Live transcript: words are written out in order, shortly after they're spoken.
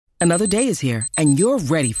Another day is here, and you're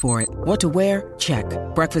ready for it. What to wear? Check.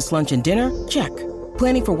 Breakfast, lunch, and dinner? Check.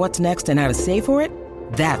 Planning for what's next and how to save for it?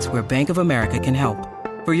 That's where Bank of America can help.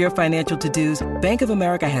 For your financial to-dos, Bank of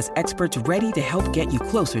America has experts ready to help get you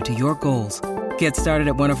closer to your goals. Get started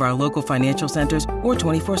at one of our local financial centers or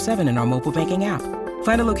 24/7 in our mobile banking app.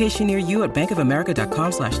 Find a location near you at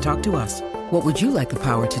bankofamerica.com/talktous. What would you like the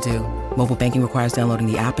power to do? Mobile banking requires downloading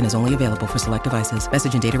the app and is only available for select devices.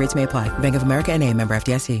 Message and data rates may apply. Bank of America N.A., member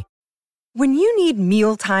FDIC. When you need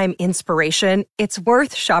mealtime inspiration, it's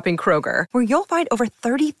worth shopping Kroger, where you'll find over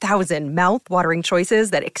 30,000 mouth-watering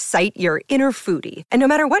choices that excite your inner foodie. And no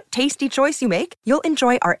matter what tasty choice you make, you'll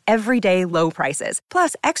enjoy our everyday low prices,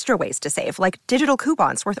 plus extra ways to save, like digital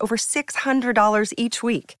coupons worth over $600 each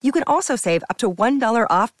week. You can also save up to $1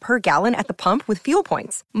 off per gallon at the pump with fuel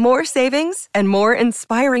points. More savings and more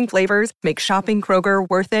inspiring flavors make shopping Kroger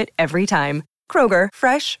worth it every time. Kroger,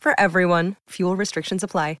 fresh for everyone. Fuel restrictions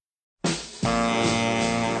apply.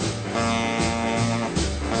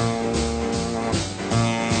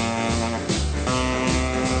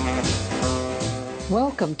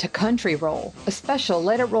 Welcome to Country Roll, a special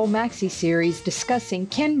Let It Roll maxi series discussing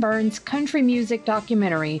Ken Burns' country music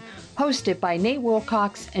documentary hosted by Nate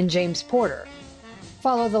Wilcox and James Porter.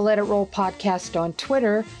 Follow the Let It Roll podcast on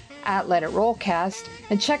Twitter at Let It Rollcast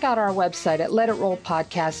and check out our website at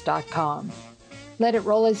letitrollpodcast.com. Let It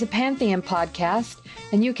Roll is a Pantheon podcast,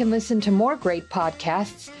 and you can listen to more great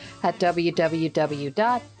podcasts at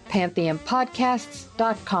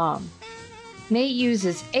www.pantheonpodcasts.com. Nate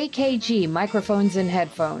uses AKG microphones and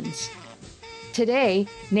headphones. Today,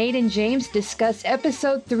 Nate and James discuss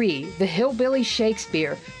Episode 3, The Hillbilly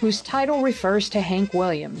Shakespeare, whose title refers to Hank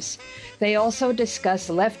Williams. They also discuss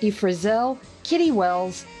Lefty Frizzell, Kitty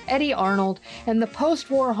Wells, Eddie Arnold, and the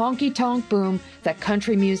post-war honky-tonk boom that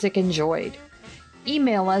country music enjoyed.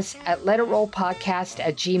 Email us at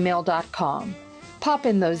letitrollpodcast@gmail.com. Pop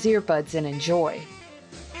in those earbuds and enjoy.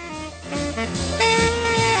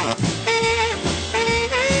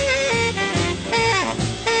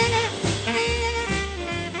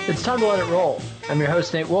 It's time to let it roll. I'm your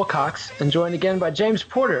host, Nate Wilcox, and joined again by James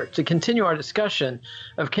Porter to continue our discussion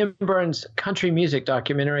of Ken Burns' country music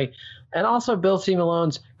documentary and also Bill C.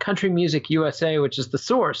 Malone's Country Music USA, which is the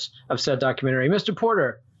source of said documentary. Mr.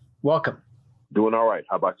 Porter, welcome. Doing all right.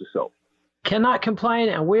 How about yourself? Cannot complain,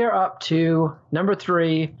 and we're up to number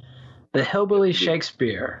 3, The Hillbilly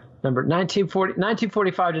Shakespeare, number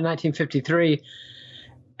 1945 to 1953.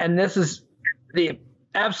 And this is the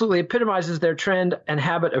absolutely epitomizes their trend and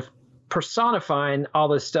habit of personifying all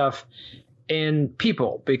this stuff in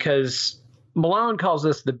people, because Malone calls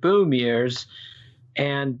this the boom years,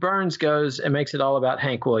 and Burns goes and makes it all about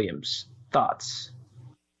Hank Williams. Thoughts?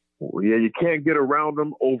 Well, yeah, you can't get around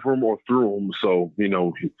him, over him, or through him. So, he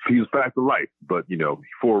was back to life, but,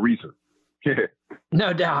 for a reason.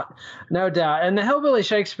 No doubt. No doubt. And the Hillbilly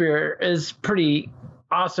Shakespeare is pretty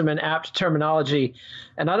awesome and apt terminology.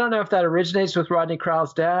 And I don't know if that originates with Rodney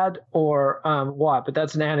Crowell's dad or what, but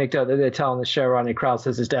that's an anecdote that they tell on the show. Rodney Crowell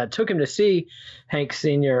says his dad took him to see Hank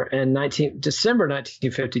Sr. in December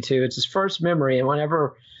 1952. It's his first memory. And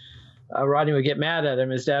whenever Rodney would get mad at him,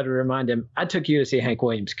 his dad would remind him, "I took you to see Hank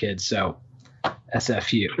Williams, kid, so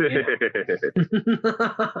SFU."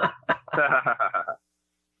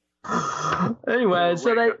 Anyway,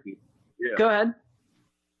 so they go ahead.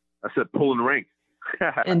 I said pulling rank.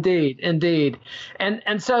 Indeed. And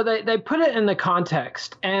so they put it in the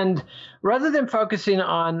context, and rather than focusing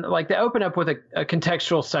on, like, they open up with a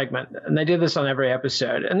contextual segment, and they do this on every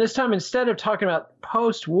episode. And this time, instead of talking about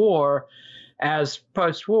post-war as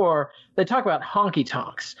post-war, they talk about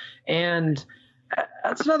honky-tonks. And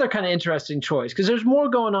that's another kind of interesting choice, because there's more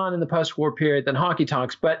going on in the post-war period than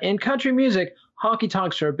honky-tonks. But in country music,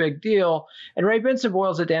 honky-tonks are a big deal. And Ray Benson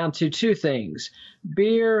boils it down to two things: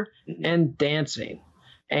 beer and dancing.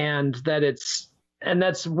 And that's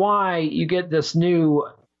why you get this new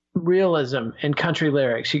realism in country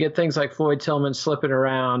lyrics. You get things like Floyd Tillman Slipping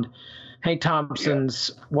Around, Hank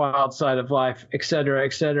Thompson's Wild Side of Life, et cetera,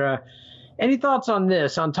 et cetera. Any thoughts on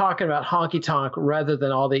this, on talking about honky-tonk rather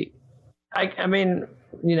than all the I mean,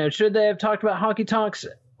 should they have talked about honky-tonks,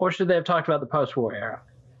 or should they have talked about the post-war era?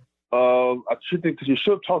 I should think that you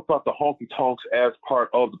should have talked about the honky-tonks as part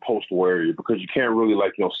of the post-war era, because you can't really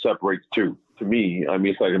separate the two. To me, I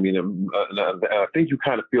think you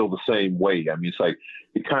kind of feel the same way. I mean, it's like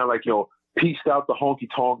you kind of pieced out the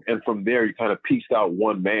honky-tonk, and from there you kind of pieced out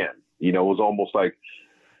one man. It was almost like,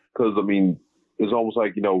 because it's almost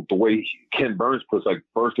like the way Ken Burns puts, like,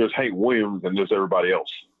 first there's Hank Williams and there's everybody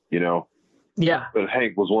else. Yeah. But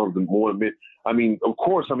Hank was one of the more. Of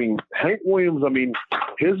course, Hank Williams.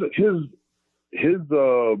 His his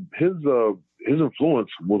influence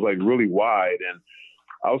was like really wide. And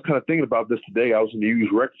I was kind of thinking about this today. I was in the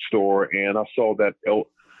used record store and I saw that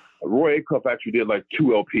Roy Acuff actually did like 2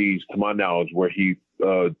 LPs, to my knowledge, where he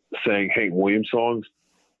sang Hank Williams songs.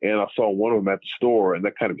 And I saw one of them at the store, and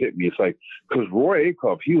that kind of hit me. It's like, because Roy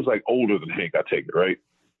Acuff, he was like older than Hank, I take it, right?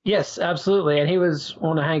 Yes, absolutely. And he was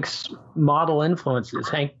one of Hank's model influences.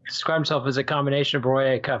 Hank described himself as a combination of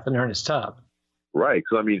Roy Acuff and Ernest Tubb. Right.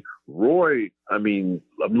 Because, I mean, Roy, I'm reading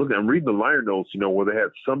the liner notes, where they had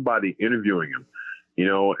somebody interviewing him,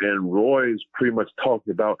 and Roy's pretty much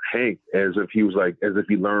talking about Hank as if he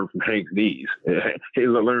learned from Hank's knees. He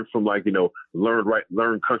learned from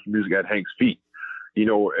learned country music at Hank's feet.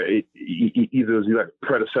 Either as like a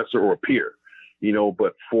predecessor or a peer,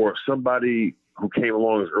 but for somebody who came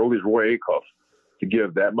along as early as Roy Acuff to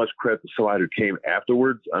give that much credit to somebody who came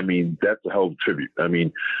afterwards, I mean, that's a hell of a tribute. I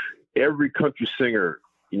mean, every country singer,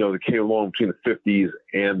 that came along between the 50s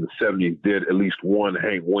and the 70s did at least one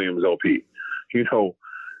Hank Williams LP,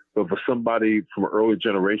 but for somebody from an early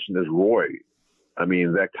generation as Roy, I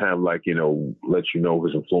mean, that kind of like, lets you know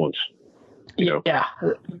his influence. Yeah,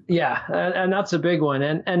 and that's a big one.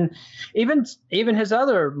 And even his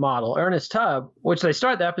other model, Ernest Tubb, which they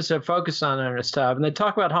start the episode focused on Ernest Tubb, and they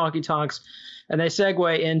talk about honky tonks, and they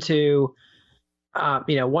segue into,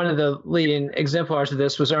 one of the leading exemplars of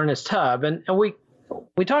this was Ernest Tubb, and we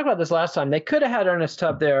talked about this last time. They could have had Ernest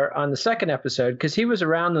Tubb there on the second episode because he was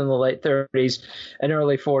around in the late 30s and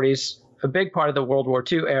early 40s, a big part of the World War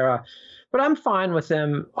II era. But I'm fine with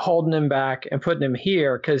them holding him back and putting him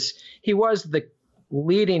here because he was the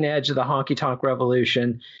leading edge of the honky-tonk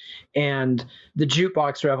revolution and the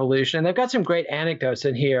jukebox revolution. And they've got some great anecdotes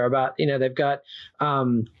in here about, they've got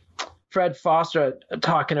Fred Foster,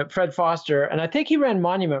 and I think he ran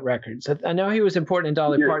Monument Records. I know he was important in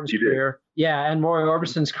Dolly Parton's career. Yeah, and Roy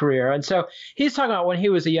Orbison's career. And so he's talking about when he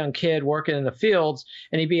was a young kid working in the fields,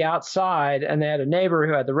 and he'd be outside, and they had a neighbor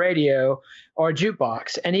who had the radio or a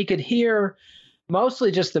jukebox, and he could hear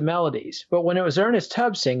mostly just the melodies. But when it was Ernest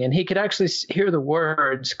Tubb singing, he could actually hear the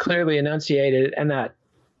words clearly enunciated and that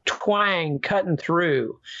twang cutting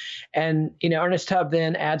through. And Ernest Tubb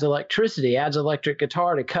then adds electric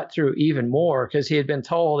guitar to cut through even more, because he had been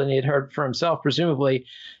told and he had heard for himself, presumably,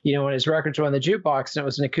 when his records were on the jukebox and it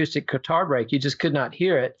was an acoustic guitar break, you just could not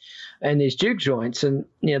hear it in these juke joints. And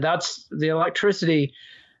that's the electricity.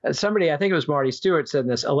 Somebody, I think it was Marty Stewart, said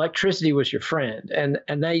this: electricity was your friend.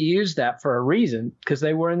 And they used that for a reason, because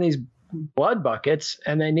they were in these blood buckets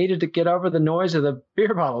and they needed to get over the noise of the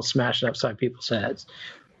beer bottles smashing upside people's heads.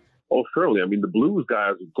 Oh, surely. I mean, the blues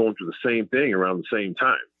guys are going through the same thing around the same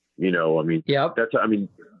time. Yep.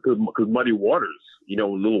 Because Muddy Waters,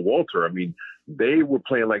 Little Walter, they were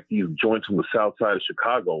playing like these joints on the south side of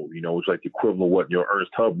Chicago, it's like the equivalent of what,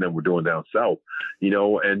 Ernest Tubb and them were doing down south,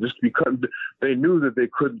 and just because they knew that they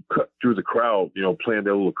couldn't cut through the crowd, playing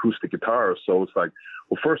their little acoustic guitars. So it's like,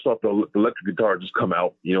 well, first off, the electric guitar just come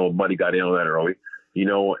out, Muddy got in on that early,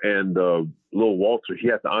 and Little Walter, he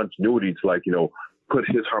had the ingenuity to put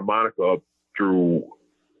his harmonica up through,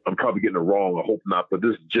 I'm probably getting it wrong, I hope not, but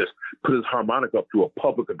this is just put his harmonica up through a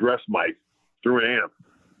public address mic through an amp,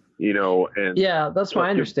 and yeah, that's my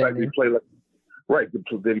understanding. Then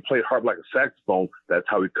he played hard like a saxophone. That's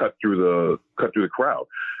how he cut through the crowd.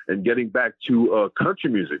 And getting back to country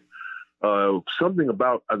music, something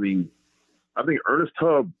about, I think Ernest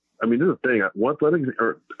Tubb, this is the thing. One thing I think is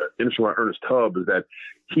interesting about Ernest Tubb is that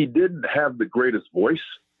he didn't have the greatest voice.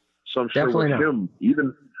 So I'm sure with him,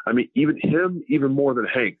 even more than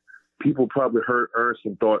Hank, people probably heard Ernest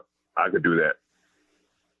and thought, I could do that.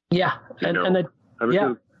 Yeah. I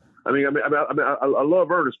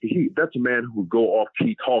love Ernest, but that's a man who would go off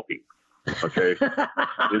key talking. Okay.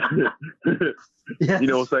 Yes.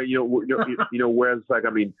 It's like, whereas it's like,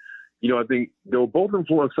 I think they were both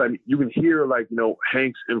influenced. You can hear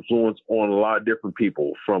Hank's influence on a lot of different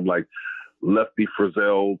people, from like Lefty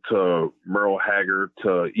Frizzell to Merle Haggard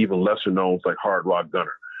to even lesser knowns like Hard Rock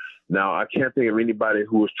Gunner. Now, I can't think of anybody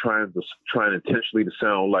who was trying intentionally to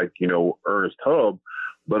sound like, Ernest Tubb,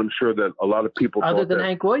 but I'm sure that a lot of people other than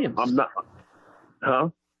Hank Williams. I'm not, huh?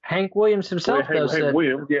 Hank Williams himself Hank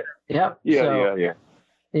Williams, yeah. Yep. Yeah.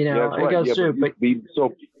 It goes through. But even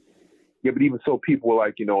so, people are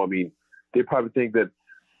like, they probably think that,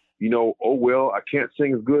 oh, well, I can't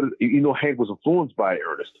sing as good as, Hank was influenced by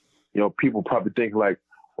Ernest. People probably think like,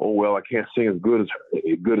 oh, well, I can't sing as good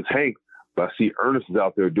as Hank, but I see Ernest is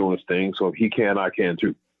out there doing his thing. So if he can, I can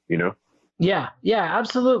too, Yeah,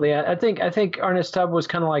 absolutely. I think Ernest Tubb was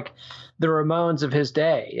kind of like the Ramones of his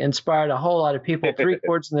day, inspired a whole lot of people. 3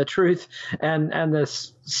 Chords and the Truth, and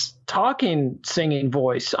this talking, singing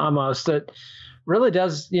voice almost that really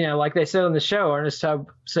does, like they said on the show, Ernest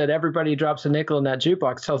Tubb said everybody drops a nickel in that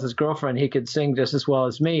jukebox tells his girlfriend he could sing just as well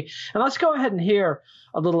as me. And let's go ahead and hear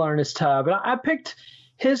a little Ernest Tubb. And I picked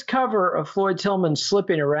his cover of Floyd Tillman's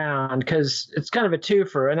Slipping Around because it's kind of a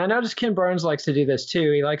twofer. And I noticed Ken Burns likes to do this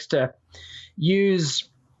too. He likes to use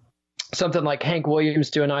something like Hank Williams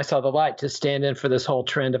doing I Saw the Light to stand in for this whole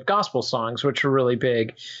trend of gospel songs, which were really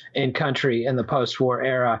big in country in the post-war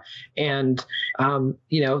era. And,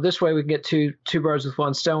 this way we can get two birds with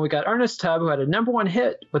one stone. We got Ernest Tubb, who had a #1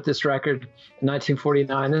 hit with this record in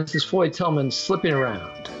 1949. This is Floyd Tillman, Slipping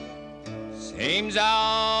Around. Seems I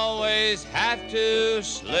always have to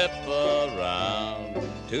slip around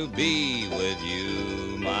to be with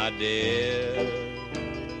you, my dear.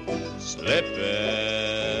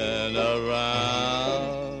 Slipping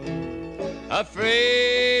around,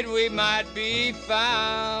 afraid we might be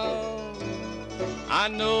found. I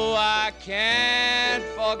know I can't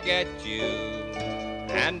forget you,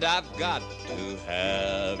 and I've got to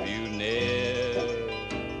have you near.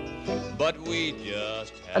 But we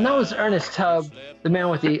just and that was Ernest Tubb, the man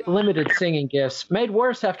with the limited singing gifts, made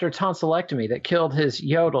worse after a tonsillectomy that killed his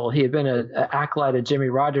yodel. He had been an acolyte of Jimmy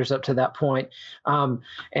Rogers up to that point.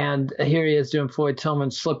 And here he is doing Floyd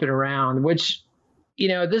Tillman, Slipping Around, which,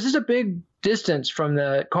 this is a big distance from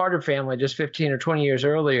the Carter family just 15 or 20 years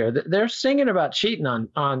earlier. They're singing about cheating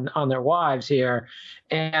on their wives here.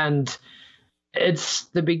 And it's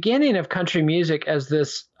the beginning of country music as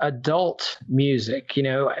this adult music.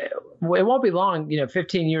 It won't be long,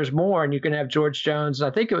 15 years more, and you can have George Jones, and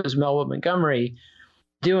I think it was Melville Montgomery,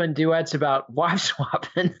 doing duets about wife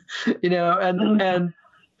swapping, and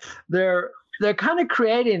they're kind of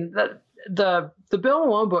creating the Bill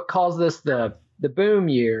Malone book calls this the boom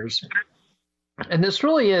years. And this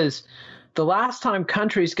really is the last time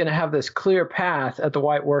country's going to have this clear path at the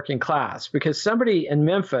white working class, because somebody in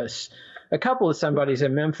Memphis, a couple of somebodies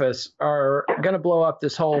in Memphis are going to blow up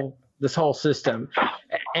this whole system.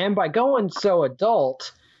 And by going so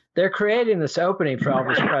adult, they're creating this opening for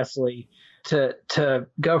Elvis Presley to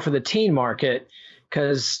go for the teen market,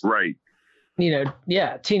 because, right.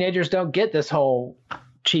 Teenagers don't get this whole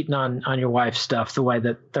cheating on your wife stuff the way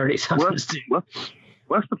that 30-somethings do.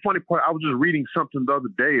 That's the funny part. I was just reading something the other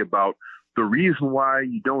day about the reason why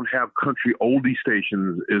you don't have country oldie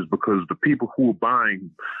stations is because the people who were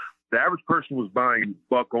buying, the average person was buying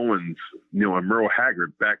Buck Owens, and Merle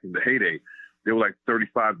Haggard back in the heyday. They were like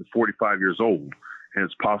 35 to 45 years old, and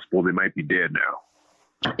it's possible they might be dead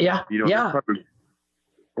now. Yeah, yeah.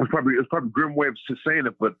 It's probably a grim way of saying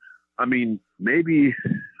it, but I don't know.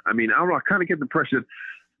 I kind of get the impression that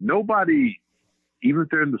nobody, even if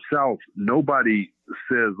they're in the South, nobody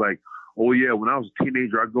says like, oh yeah, when I was a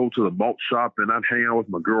teenager, I'd go to the malt shop and I'd hang out with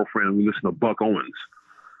my girlfriend and we listen to Buck Owens.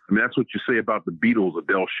 That's what you say about the Beatles or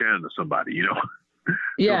Del Shannon or somebody,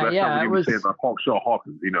 Yeah, that's yeah. It was saying about Hawkshaw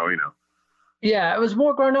Hawkins, Yeah, it was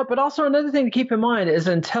more grown up. But also another thing to keep in mind is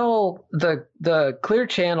until the Clear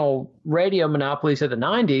Channel radio monopolies of the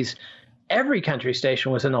 90s, every country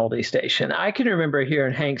station was an oldie station. I can remember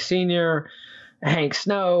hearing Hank Sr., Hank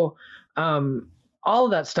Snow, all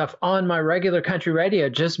of that stuff on my regular country radio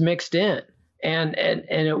just mixed in. And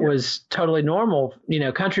it was totally normal.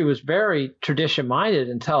 Country was very tradition minded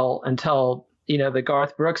until the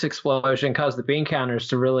Garth Brooks explosion caused the bean counters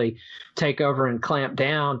to really take over and clamp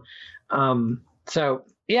down. So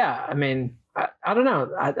yeah, I don't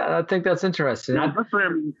know. I think that's interesting.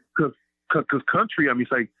 Because country,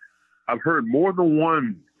 it's like I've heard more than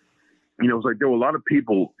one. It's like there were a lot of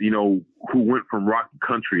people, who went from rock to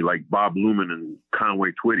country, like Bob Luman and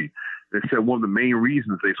Conway Twitty. They said one of the main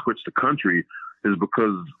reasons they switched to country is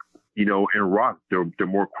because, in rock, they're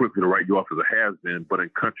more quickly to write you off as a has-been, but in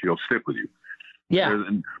country, they'll stick with you. Yeah.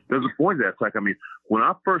 And there's a point that's like, when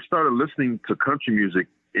I first started listening to country music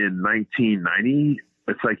in 1990,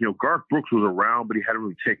 it's like, Garth Brooks was around, but he hadn't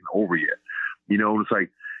really taken over yet. And it's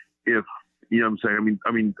like, if, what I'm saying?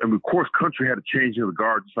 Of course, country had to change in the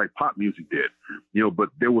guard just like pop music did, but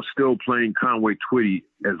they were still playing Conway Twitty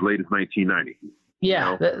as late as 1990.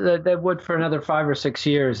 Yeah, they would for another 5 or 6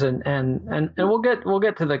 years, and we'll get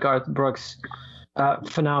to the Garth Brooks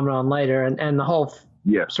phenomenon later, and the whole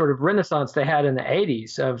sort of renaissance they had in the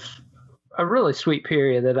 80s of a really sweet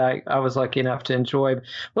period that I was lucky enough to enjoy.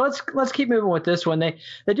 But let's keep moving with this one. They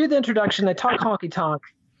do the introduction, they talk honky tonk,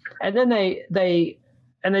 and then they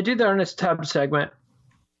do the Ernest Tubb segment,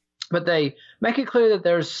 but they make it clear that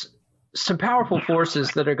there's some powerful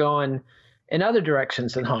forces that are going in other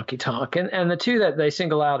directions than honky tonk. And the two that they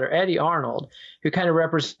single out are Eddie Arnold, who kind of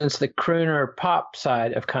represents the crooner pop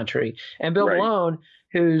side of country, and Bill Malone,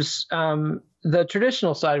 who's the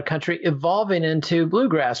traditional side of country evolving into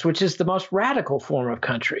bluegrass, which is the most radical form of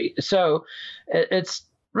country. So it's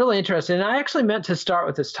really interesting. And I actually meant to start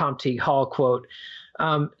with this Tom T. Hall quote.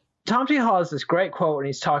 Tom T. Hall has this great quote when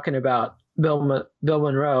he's talking about Bill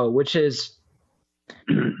Monroe, which is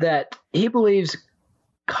that he believes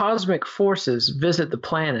cosmic forces visit the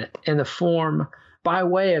planet in the form by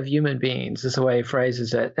way of human beings, is the way he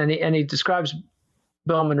phrases it. And he describes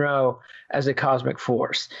Bill Monroe as a cosmic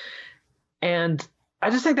force. And I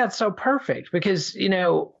just think that's so perfect because, you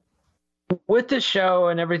know, with this show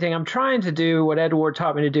and everything, I'm trying to do what Ed Ward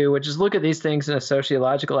taught me to do, which is look at these things in a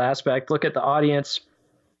sociological aspect, look at the audience,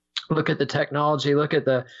 look at the technology, look at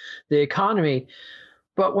the economy.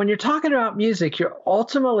 But when you're talking about music, you're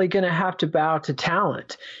ultimately going to have to bow to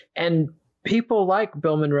talent. And people like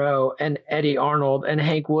Bill Monroe and Eddie Arnold and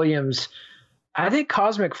Hank Williams, I think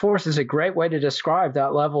cosmic force is a great way to describe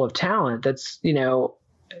that level of talent that's, you know,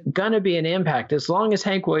 going to be an impact. As long as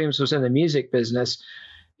Hank Williams was in the music business,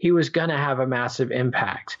 he was going to have a massive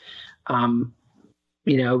impact,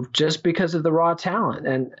 you know, just because of the raw talent.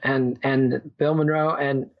 And Bill Monroe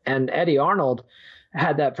and Eddie Arnold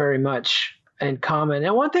had that very much in common.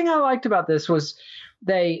 And one thing I liked about this was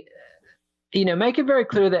they, you know, make it very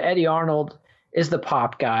clear that Eddie Arnold is the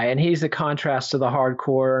pop guy, and he's the contrast to the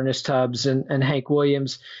hardcore Ernest Tubbs and Hank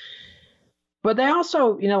Williams. But they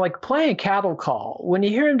also, you know, like playing Cattle Call, when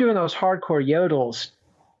you hear him doing those hardcore yodels,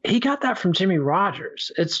 he got that from Jimmie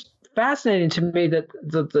Rodgers. It's fascinating to me that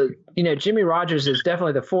the you know, Jimmie Rodgers is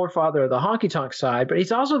definitely the forefather of the honky-tonk side, but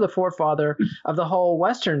he's also the forefather of the whole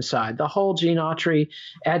Western side, the whole Gene Autry,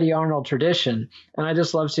 Eddie Arnold tradition. And I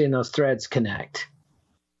just love seeing those threads connect.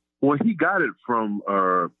 Well, he got it from,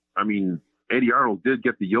 I mean, Eddie Arnold did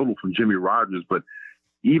get the yodel from Jimmie Rodgers, but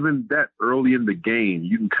even that early in the game,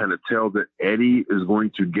 you can kind of tell that Eddie is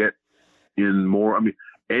going to get in more. I mean,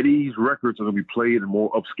 Eddie's records are going to be played in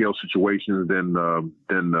more upscale situations than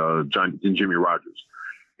Jimmie Rodgers.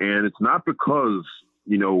 And it's not because,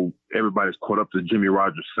 you know, everybody's caught up to Jimmie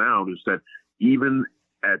Rodgers' sound. It's that even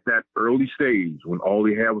at that early stage, when all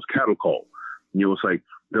he had was Cattle Call, you know, it's like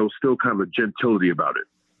there was still kind of a gentility about it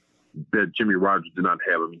that Jimmie Rodgers did not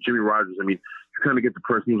have. I mean, Jimmie Rodgers, I mean, you kind of get the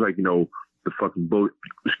person who's like, you know, the fucking bully,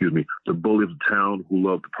 the bully of the town who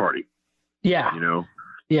loved to party. Yeah. You know?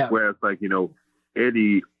 Yeah. Whereas, like, you know,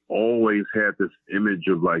 Eddie always had this image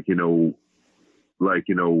of like, you know,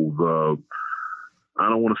 the, I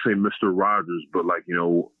don't want to say Mr. Rogers, but like, you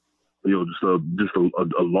know, just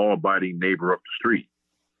a law-abiding neighbor up the street,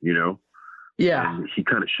 you know? Yeah. And he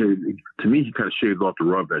kind of shaved off the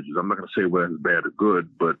rough edges. I'm not going to say whether it's bad or good,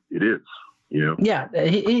 but it is, you know? Yeah,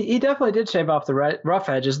 he definitely did shave off the rough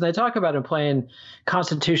edges. And they talk about him playing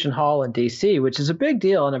Constitution Hall in D.C., which is a big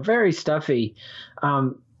deal and a very stuffy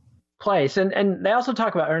place. And they also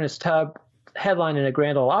talk about Ernest Tubb headlining a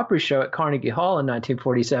Grand Ole Opry show at Carnegie Hall in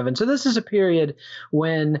 1947. So this is a period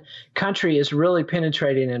when country is really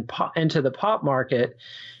penetrating into the pop market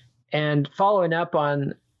and following up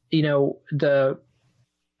on, you know, the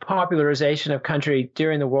popularization of country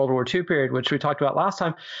during the World War II period, which we talked about last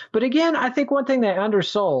time. But again, I think one thing they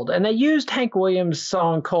undersold, and they used Hank Williams'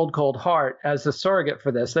 song Cold, Cold Heart as the surrogate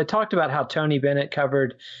for this. They talked about how Tony Bennett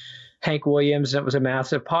covered Hank Williams and it was a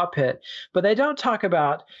massive pop hit. But they don't talk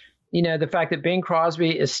about, you know, the fact that Bing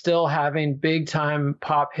Crosby is still having big time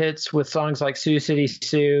pop hits with songs like Sioux City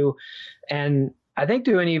Sue, and I think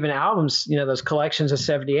doing even albums, you know, those collections of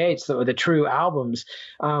 78s that were the true albums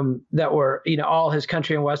that were, you know, all his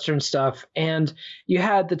country and Western stuff. And you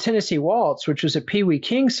had the Tennessee Waltz, which was a Pee Wee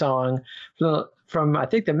King song from I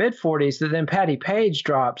think the mid 40s that then Patti Page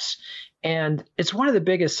drops. And it's one of the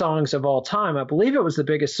biggest songs of all time. I believe it was the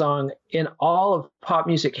biggest song in all of pop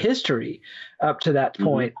music history up to that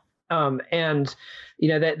point. And, you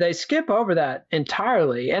know, they skip over that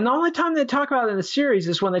entirely. And the only time they talk about it in the series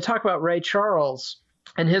is when they talk about Ray Charles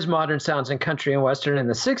and his modern sounds in country and Western in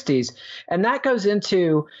the 60s. And that goes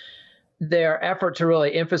into their effort to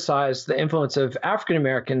really emphasize the influence of African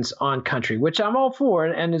Americans on country, which I'm all for.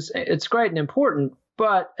 And it's great and important.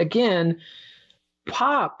 But again,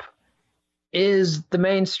 pop is the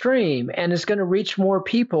mainstream and is going to reach more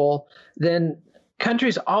people than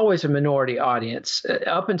country's always a minority audience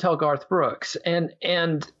up until Garth Brooks. And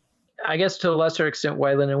I guess to a lesser extent,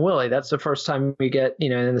 Waylon and Willie. That's the first time we get, you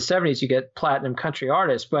know, in the 70s, you get platinum country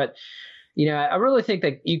artists. But, you know, I really think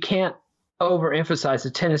that you can't overemphasize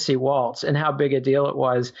the Tennessee Waltz and how big a deal it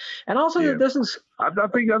was. And also that this is... I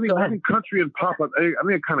think country and pop, I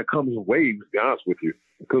think it kind of comes in waves, to be honest with you,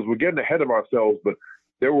 because we're getting ahead of ourselves. But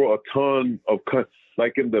there were a ton of,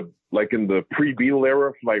 like in the pre-Beatle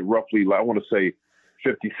era, like roughly, I want to say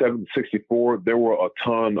 57, 64, there were a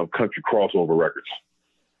ton of country crossover records.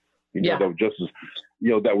 That were just as,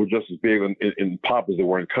 that were just as big in pop as they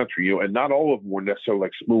were in country. And not all of them were necessarily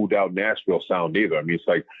like smoothed out Nashville sound either. I mean, it's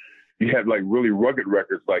like you had like really rugged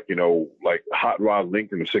records, like like Hot Rod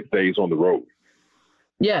Lincoln or 6 Days on the Road.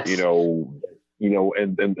 Yes. And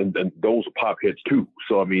those are pop hits too.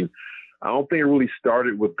 So I mean, I don't think it really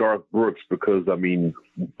started with Garth Brooks because, I mean,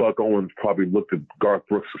 Buck Owens probably looked at Garth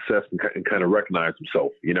Brooks' success and kind of recognized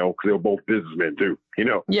himself, because they were both businessmen too,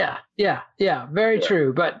 Yeah, very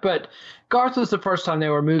true. But Garth was the first time they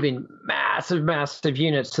were moving massive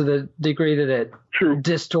units to the degree that it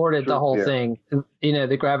distorted the whole thing,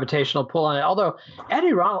 the gravitational pull on it. Although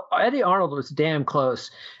Eddie Arnold was damn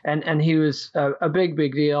close, and he was a big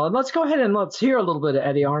deal. And let's go ahead and let's hear a little bit of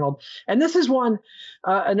Eddie Arnold. And this is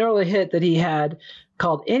an early hit that he had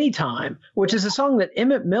called Anytime, which is a song that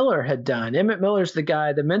Emmett Miller had done. Emmett Miller's the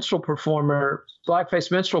guy, the minstrel performer, blackface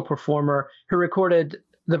minstrel performer, who recorded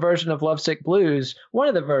the version of Lovesick Blues, one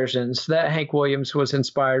of the versions that Hank Williams was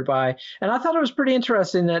inspired by. And I thought it was pretty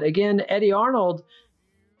interesting that, again, Eddie Arnold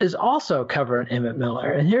is also covering Emmett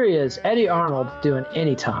Miller. And here he is, Eddie Arnold doing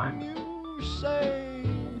Anytime. You say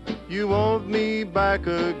you want me back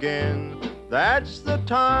again. That's the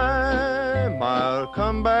time I'll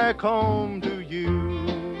come back home to you.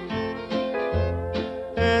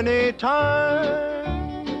 Anytime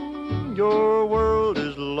your world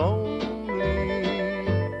is lonely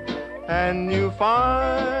and you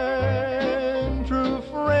find true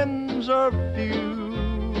friends are few.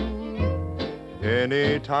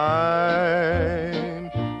 Anytime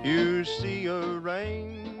you see a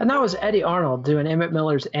rain. And that was Eddie Arnold doing Emmett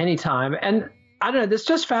Miller's Anytime. And I don't know, this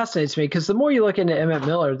just fascinates me because the more you look into Emmett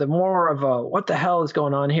Miller, the more of a what the hell is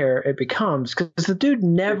going on here it becomes, because the dude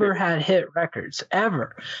never had hit records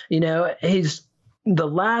ever. He's the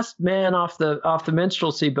last man off the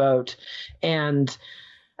minstrelsy boat. And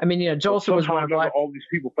I mean, Jolson was one of all these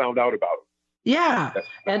people found out about him. Yeah.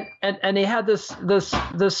 And he had this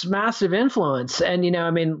massive influence. And,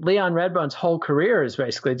 Leon Redbone's whole career is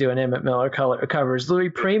basically doing Emmett Miller covers.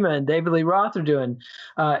 Louis Prima and David Lee Roth are doing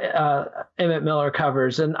Emmett Miller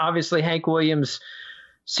covers. And obviously Hank Williams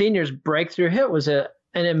Sr.'s breakthrough hit was an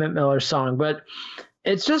Emmett Miller song. But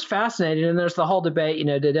it's just fascinating. And there's the whole debate,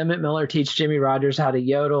 did Emmett Miller teach Jimmy Rogers how to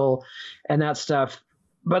yodel and that stuff?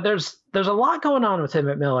 But there's a lot going on with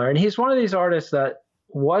Emmett Miller. And he's one of these artists that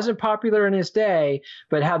wasn't popular in his day,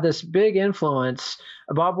 but had this big influence.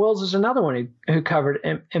 Bob Wills is another one who covered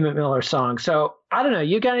Emmett Miller songs. So I don't know.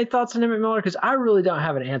 You got any thoughts on Emmett Miller? Because I really don't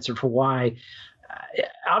have an answer for why.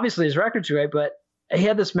 Obviously, his record's great, but he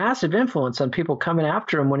had this massive influence on people coming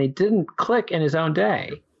after him when he didn't click in his own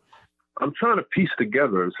day. I'm trying to piece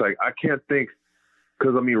together. It's like I can't think,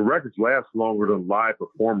 because records last longer than live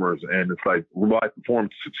performers, and it's like live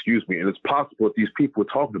performance. And it's possible that these people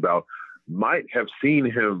we're talking about might have seen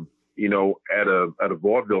him, at a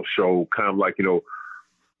vaudeville show, kind of like,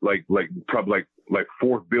 probably like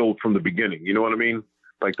fourth build from the beginning. You know what I mean?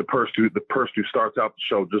 Like the person who starts out the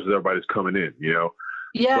show just as everybody's coming in. Yeah.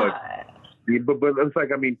 But it's like,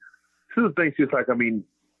 this is the thing. It's like,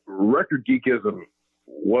 record geekism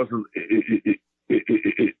wasn't it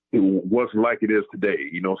wasn't like it is today.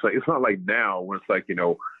 It's not like now when it's like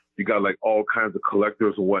you got like all kinds of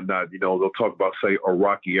collectors and whatnot, they'll talk about, say, a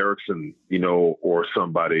Rocky Erickson, or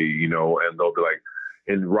somebody, and they'll be like,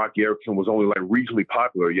 and Rocky Erickson was only like regionally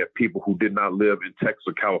popular, yet people who did not live in Texas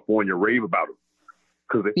or California rave about him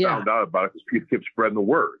because they found out about it because people kept spreading the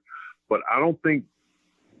word. But I don't think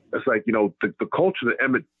it's like, the culture that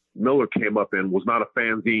Emmett Miller came up in was not a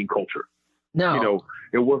fanzine culture. No.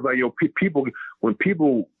 It was like, people, when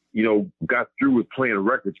people, got through with playing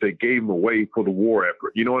records, they gave them away for the war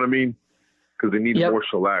effort. You know what I mean? Because they needed more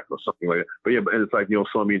shellac or something like that. But and it's like,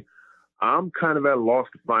 so I'm kind of at a loss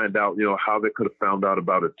to find out, how they could have found out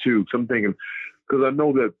about it too. So I'm thinking, because I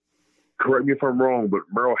know that, correct me if I'm wrong, but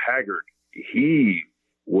Merle Haggard, he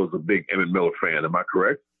was a big Emmett Miller fan. Am I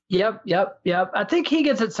correct? Yep. I think he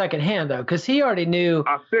gets it secondhand though, because he already knew.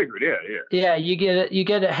 I figured, yeah. Yeah, you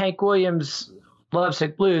get it. Hank Williams'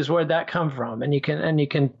 Lovesick Blues. Where'd that come from? And you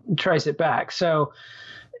can trace it back. So,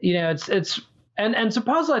 it's and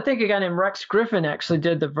supposedly I think a guy named Rex Griffin actually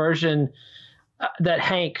did the version that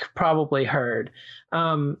Hank probably heard.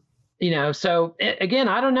 So again,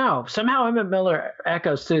 I don't know. Somehow Emmett Miller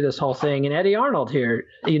echoes through this whole thing, and Eddie Arnold here,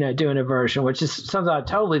 doing a version, which is something I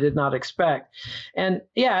totally did not expect. And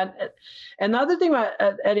and the other thing about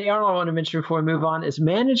Eddie Arnold I want to mention before we move on is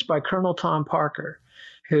managed by Colonel Tom Parker,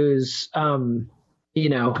 who's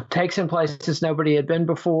takes him places nobody had been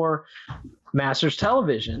before. Masters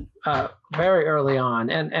Television, very early on,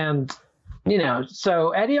 and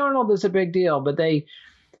So Eddie Arnold is a big deal, but they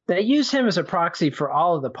use him as a proxy for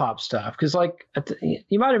all of the pop stuff. Because, like,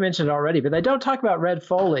 you might have mentioned it already, but they don't talk about Red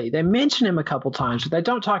Foley. They mention him a couple times, but they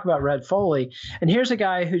don't talk about Red Foley. And here's a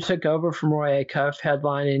guy who took over from Roy Acuff,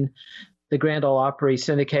 headlining the Grand Ole Opry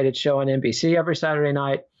syndicated show on NBC every Saturday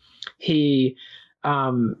night. He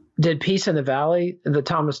did Peace in the Valley, the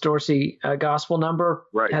Thomas Dorsey gospel number.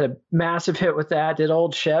 Right. Had a massive hit with that. Did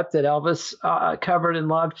Old Shep that Elvis covered and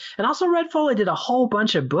loved. And also Red Foley did a whole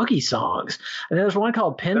bunch of boogie songs. And there's one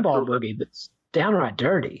called Pinball Boogie that's downright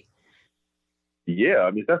dirty. Yeah,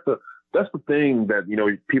 I mean, that's the thing that,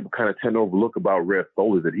 people kind of tend to overlook about Red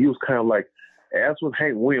Foley, that he was kind of like, as with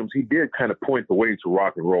Hank Williams, he did kind of point the way to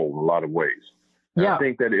rock and roll in a lot of ways. And I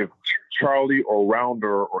think that if Charlie or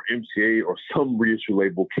Rounder or MCA or some reissue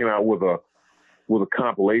label came out with a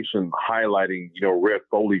compilation highlighting, Red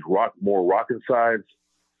Foley's more rockin' sides,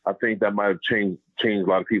 I think that might have changed a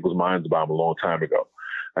lot of people's minds about him a long time ago.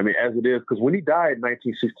 I mean, as it is, because when he died in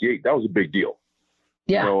 1968, that was a big deal.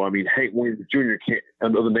 Yeah. Hank Williams Jr.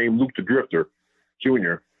 under the name Luke the Drifter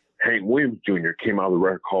Jr., Hank Williams Jr. came out with a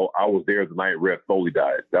record called I Was There the Night Red Foley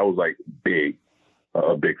Died. That was like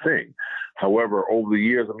a big thing. However, over the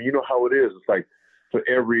years, I mean, you know how it is. It's like for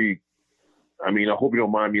every, I mean, I hope you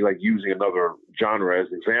don't mind me like using another genre as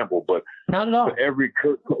an example, but not at all. For every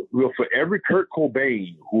Kurt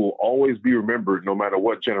Cobain who will always be remembered, no matter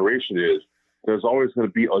what generation it is, there's always going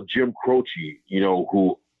to be a Jim Croce,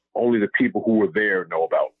 who only the people who were there know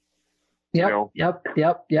about. Yep.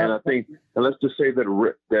 And I think, and let's just say that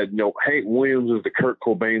Hank Williams is the Kurt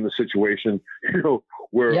Cobain in the situation,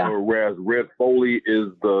 whereas Red Foley is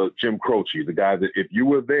the Jim Croce, the guy that if you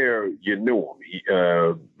were there, you knew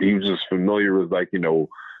him. He was just familiar with your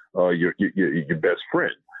best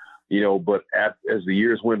friend, But as the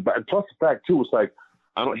years went by, and plus the fact too, it's like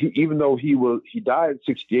even though he died in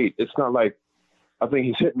 '68, it's not like I think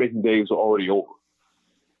his hit making days are already over.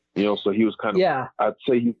 So he was kind of, I'd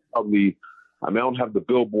say he probably, I don't have the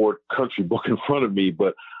Billboard country book in front of me,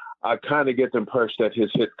 but I kind of get the impression that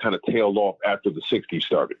his hit kind of tailed off after the 60s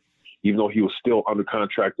started. Even though he was still under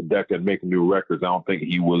contract to Decca and making new records, I don't think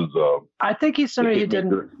he was. I think he's somebody who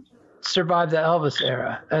didn't survive the Elvis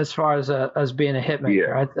era as far as being a hit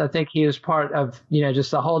maker. Yeah. I think he was part of, just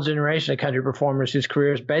the whole generation of country performers whose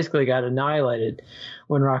careers basically got annihilated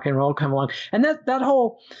when rock and roll came along. And that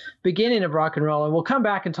whole beginning of rock and roll, and we'll come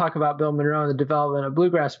back and talk about Bill Monroe and the development of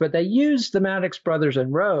bluegrass, but they used the Maddox Brothers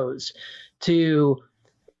and Rose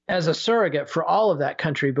as a surrogate for all of that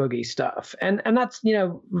country boogie stuff. And that's,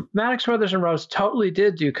 Maddox Brothers and Rose totally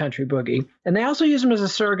did do country boogie. And they also use them as a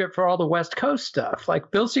surrogate for all the West Coast stuff.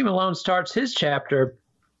 Like Bill C. Malone starts his chapter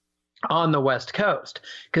on the West Coast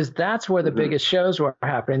because that's where the biggest shows were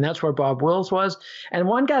happening. That's where Bob Wills was. And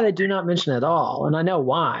one guy they do not mention at all, and I know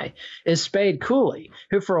why, is Spade Cooley,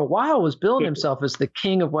 who for a while was billing himself as the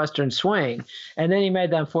king of Western swing. And then he made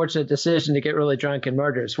the unfortunate decision to get really drunk and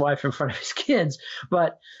murder his wife in front of his kids.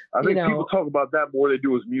 But I think people talk about that more than they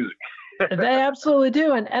do his music. They absolutely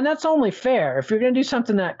do. And that's only fair. If you're going to do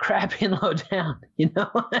something that crappy and low down,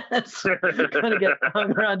 that's going to get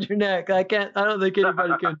hung around your neck. I don't think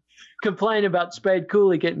anybody can complain about Spade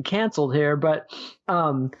Cooley getting canceled here. But,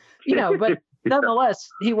 but nonetheless,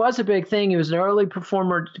 he was a big thing. He was an early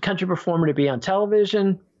country performer to be on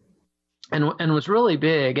television and was really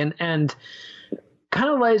big and kind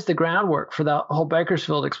of lays the groundwork for the whole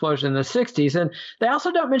Bakersfield explosion in the 60s. And they also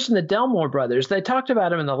don't mention the Delmore Brothers. They talked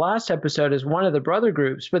about them in the last episode as one of the brother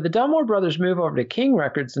groups, but the Delmore Brothers move over to King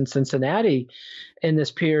Records in Cincinnati in this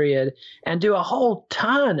period and do a whole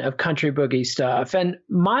ton of country boogie stuff and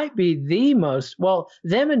might be them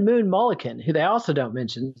and Moon Mullican, who they also don't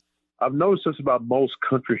mention. I've noticed this about most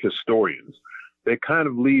country historians. They kind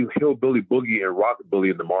of leave hillbilly boogie and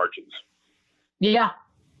rockabilly in the margins. Yeah.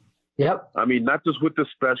 Yep. I mean, not just with this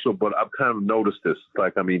special, but I've kind of noticed this.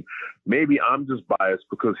 Like, I mean, maybe I'm just biased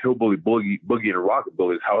because hillbilly boogie and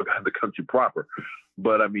rockabilly is how I got into country proper.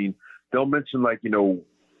 But I mean, they'll mention and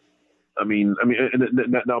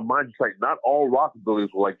now mind you, like not all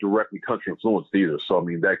rockabillies were like directly country influenced either. So I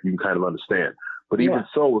mean, that you can kind of understand. But even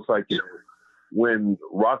so, it's like when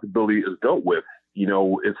rockabilly is dealt with,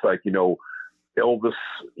 it's like Elvis,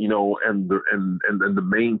 and the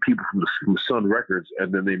main people from Sun Records,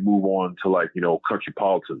 and then they move on to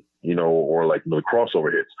Countrypolitan, or the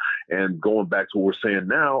crossover hits. And going back to what we're saying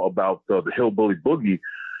now about the hillbilly boogie,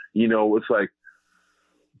 it's like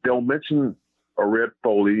they'll mention a Red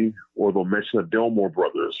Foley, or they'll mention a Delmore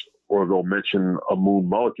Brothers, or they'll mention a Moon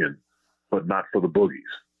Mullican, but not for the boogies.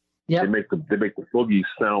 Yeah, they make the boogies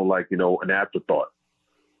sound like an afterthought.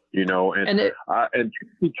 you know. And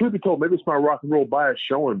truth be told, maybe it's my rock and roll bias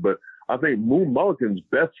showing, but I think Moon Mulligan's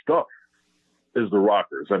best stuff is the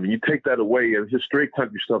rockers. I mean, you take that away, and his straight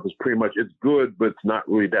country stuff is pretty much, it's good, but it's not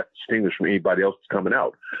really that distinguished from anybody else that's coming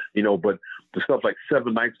out, you know. But the stuff like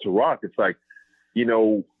Seven Nights to Rock, it's like, you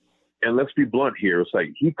know, and let's be blunt here, it's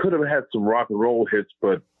like he could have had some rock and roll hits,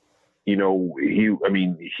 but you know, he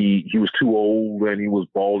was too old, and he was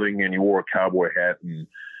balding, and he wore a cowboy hat, and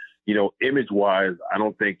you know, image wise, I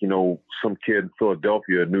don't think, you know, some kid in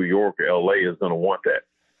Philadelphia, New York, or LA is going to want that.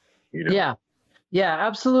 You know? Yeah,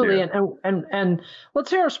 absolutely. Yeah. And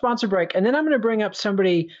let's hear our sponsor break. And then I'm going to bring up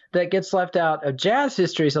somebody that gets left out of jazz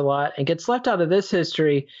histories a lot and gets left out of this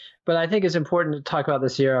history, but I think is important to talk about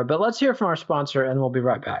this era. But let's hear from our sponsor, and we'll be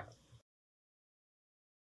right back.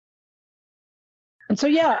 And so,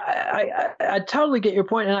 yeah, I totally get your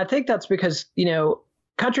point. And I think that's because, you know,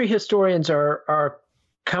 country historians are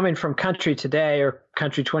coming from country today or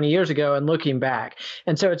country 20 years ago and looking back.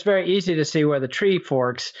 And so it's very easy to see where the tree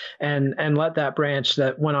forks and let that branch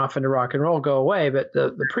that went off into rock and roll go away, but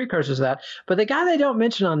the precursors of that. But the guy they don't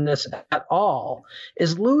mention on this at all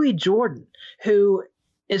is Louis Jordan, who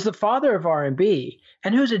is the father of R&B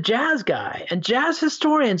and who's a jazz guy. And jazz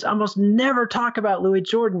historians almost never talk about Louis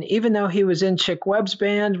Jordan, even though he was in Chick Webb's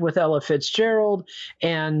band with Ella Fitzgerald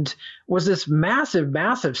and was this massive,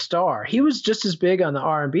 massive star. He was just as big on the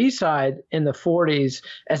R&B side in the 40s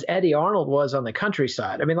as Eddie Arnold was on the country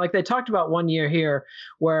side. I mean, like they talked about one year here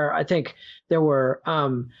where I think there were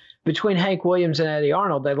between Hank Williams and Eddie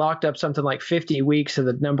Arnold, they locked up something like 50 weeks of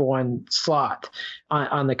the number one slot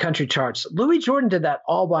on the country charts. Louis Jordan did that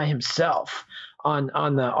all by himself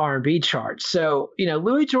on the R&B charts. So, you know,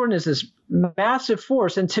 Louis Jordan is this massive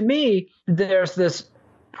force. And to me, there's this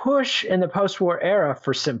push in the post-war era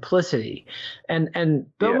for simplicity. And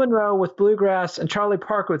Bill Monroe with bluegrass and Charlie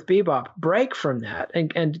Parker with bebop break from that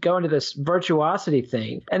and go into this virtuosity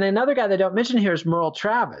thing. And another guy they don't mention here is Merle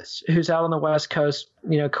Travis, who's out on the West Coast,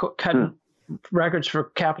 you know, cutting records for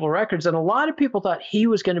Capitol Records. And a lot of people thought he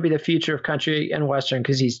was going to be the future of country and Western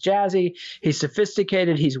because he's jazzy, he's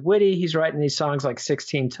sophisticated, he's witty, he's writing these songs like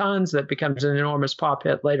 16 Tons that becomes an enormous pop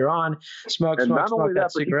hit later on. Smoke that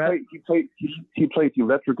cigarette. He played the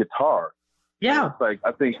electric guitar. Yeah. It's like,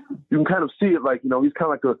 I think you can kind of see it like, you know, he's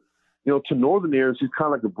kind of like you know, to Northern ears, he's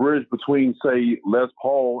kind of like a bridge between, say, Les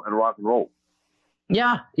Paul and rock and roll.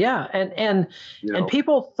 Yeah. And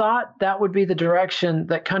people thought that would be the direction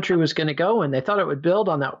that country was going to go in. They thought it would build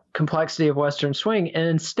on that complexity of Western swing. And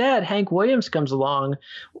instead, Hank Williams comes along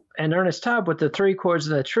and Ernest Tubb with the Three Chords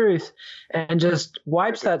and the Truth and just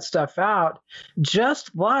wipes that stuff out,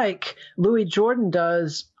 just like Louis Jordan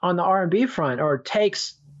does on the R&B front, or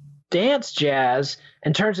takes dance jazz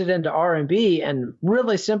and turns it into R&B and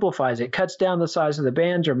really simplifies it, cuts down the size of the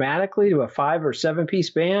band dramatically to a 5 or 7 piece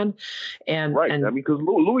band. And I mean, because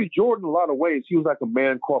Louis Jordan, in a lot of ways, he was like a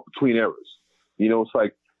man caught between eras. You know, it's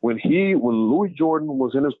like when Louis Jordan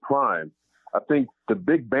was in his prime, I think the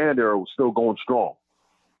big band era was still going strong,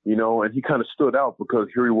 you know, and he kind of stood out because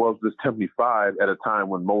here he was, this 75 at a time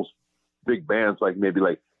when most big bands, like maybe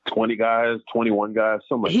like 20 guys, 21 guys,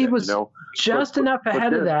 something like that. He was, you know? just enough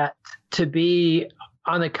ahead of that to be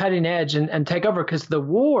on the cutting edge and take over, because the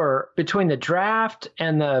war between the draft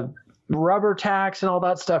and the rubber tax and all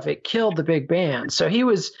that stuff, it killed the big band. So he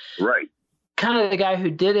was kind of the guy who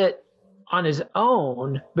did it on his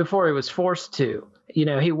own before he was forced to. You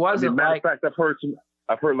know, he wasn't matter of fact,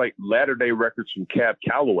 I've heard like latter day records from Cab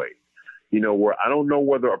Calloway, you know, where I don't know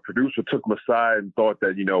whether a producer took him aside and thought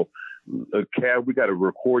that, you know, Cab, we got to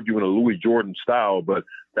record you in a Louis Jordan style, but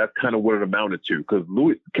that's kind of what it amounted to, because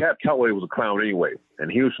Cab Calloway was a clown anyway,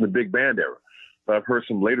 and he was from the big band era. But I've heard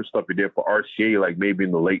some later stuff he did for RCA, like maybe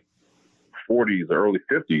in the late 40s or early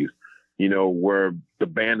 50s, you know, where the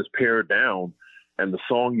band is pared down, and the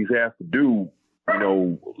song he's asked to do, you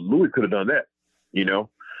know, Louis could have done that, you know.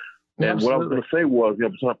 And Absolutely. What I was going to say was, you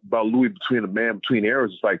know, something about Louis between the man between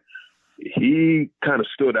eras, it's like, he kind of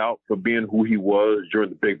stood out for being who he was during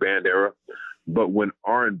the big band era. But when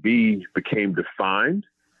R&B became defined,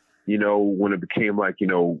 you know, when it became like, you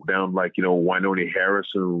know, down like, you know, Wynonie Harris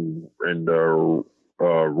and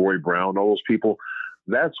Roy Brown, all those people,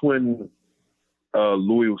 that's when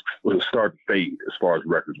Louis was starting to fade as far as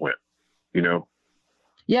records went, you know?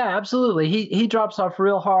 Yeah, absolutely. He drops off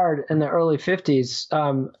real hard in the early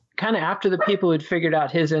 50s. Kind of after the people who'd figured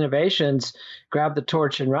out his innovations grabbed the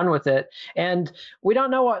torch and run with it. And we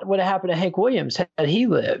don't know what would have happened to Hank Williams had he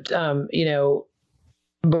lived, you know,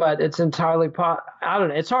 but it's entirely, I don't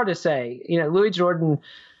know. It's hard to say. You know, Louis Jordan,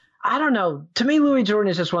 I don't know. To me, Louis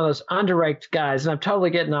Jordan is just one of those underrated guys, and I'm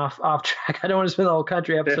totally getting off track. I don't want to spend the whole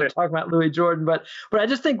country episode talking about Louis Jordan, but I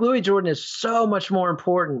just think Louis Jordan is so much more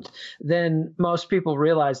important than most people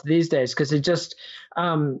realize these days, because he just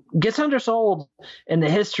gets undersold in the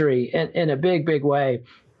history in a big, big way.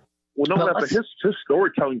 Well, no, his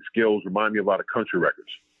storytelling skills remind me a lot of country records.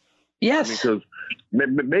 Yes. Because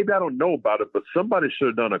maybe I don't know about it, but somebody should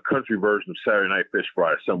have done a country version of Saturday Night Fish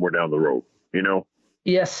Fry somewhere down the road, you know?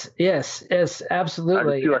 Yes,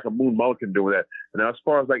 absolutely. I can see like a Moon Mullican doing that. And as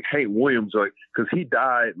far as like Hank Williams, like, because he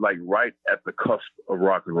died like right at the cusp of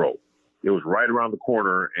rock and roll. It was right around the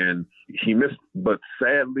corner, and he missed. But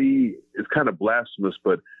sadly, it's kind of blasphemous.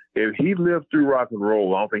 But if he lived through rock and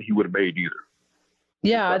roll, I don't think he would have made either.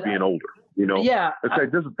 Yeah, being older, you know. Yeah, it's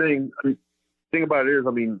like this is the thing. I mean, thing about it is,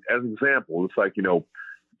 I mean, as an example, it's like, you know,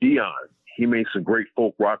 Dion. He made some great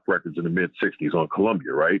folk rock records in the mid '60s on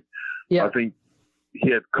Columbia, right? Yeah, I think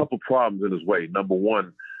he had a couple problems in his way. Number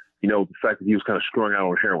one, you know, the fact that he was kind of strung out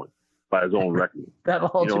on heroin by his own record. That'll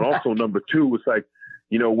hold you know, and also number two, it's like,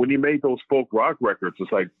 you know, when he made those folk rock records,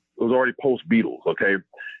 it's like it was already post Beatles, okay?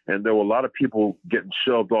 And there were a lot of people getting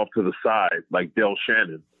shoved off to the side, like Del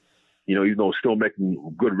Shannon, you know, even though still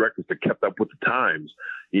making good records that kept up with the times,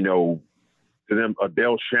 you know, to them, a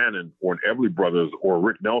Del Shannon or an Everly Brothers or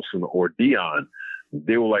Rick Nelson or Dion,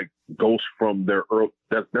 they were like ghosts from their early,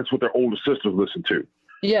 that's what their older sisters listened to.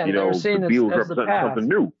 Yeah, you know, the Beatles represent something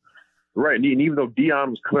new. Right. And even though Dion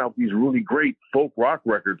was coming out with these really great folk rock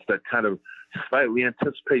records that kind of slightly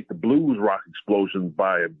anticipate the blues rock explosion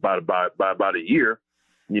by about a year,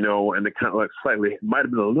 you know, and they kind of like slightly might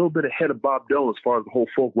have been a little bit ahead of Bob Dylan as far as the whole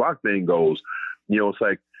folk rock thing goes. You know, it's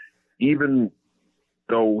like, even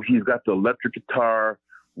though he's got the electric guitar,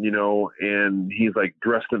 you know, and he's like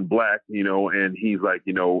dressed in black, you know, and he's like,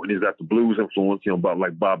 you know, and he's got the blues influence, you know, about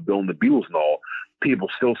like Bob Dylan, the Beatles and all, people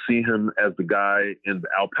still see him as the guy in the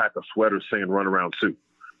alpaca sweater saying "Run Around Sue."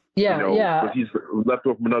 Yeah, you know, yeah. He's left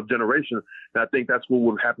over from another generation. And I think that's what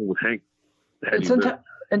would happen with Hank. It's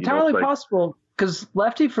entirely possible, because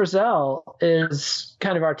Lefty Frizzell is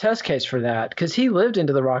kind of our test case for that, because he lived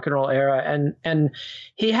into the rock and roll era, and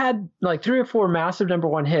he had like 3 or 4 massive number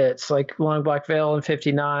one hits, like Long Black Veil in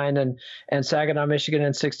 '59 and Saginaw, Michigan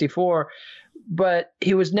in '64, but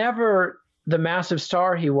he was never the massive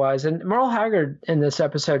star he was. And Merle Haggard in this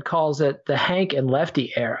episode calls it the Hank and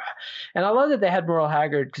Lefty era. And I love that they had Merle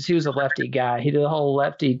Haggard, because he was a Lefty guy. He did a whole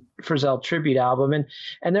Lefty Frizzell tribute album.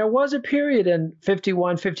 And there was a period in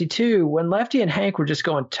 51, 52 when Lefty and Hank were just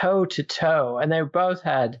going toe to toe, and they both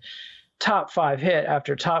had top 5 hit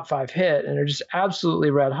after top 5 hit, and they're just absolutely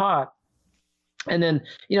red hot. And then,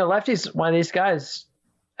 you know, Lefty's one of these guys,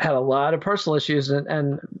 had a lot of personal issues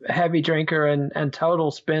and heavy drinker and total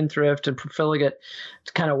spendthrift and profligate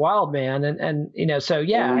kind of wild man. And you know, so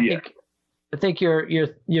yeah, I think your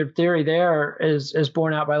theory there is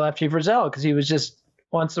borne out by Lefty Frizzell, because he was just,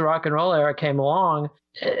 once the rock and roll era came along,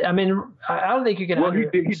 I mean, I don't think you can. Well, he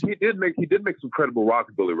did make some credible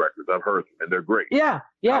rockabilly records. I've heard them, and they're great. Yeah.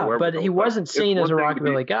 However, but he wasn't seen as a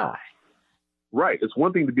rockabilly guy. Right. It's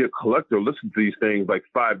one thing to be a collector, listen to these things like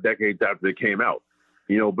 5 decades after they came out.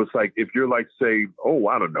 You know, but it's like, if you're like, say,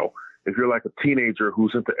 I don't know, if you're like a teenager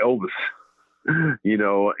who's into Elvis, you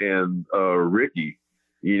know, and Ricky,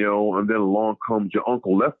 you know, and then along comes your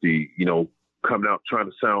Uncle Lefty, you know, coming out trying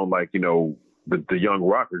to sound like, you know, the young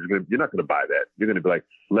rockers, you're not going to buy that. You're going to be like,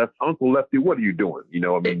 Uncle Lefty, what are you doing? You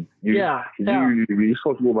know, I mean, you're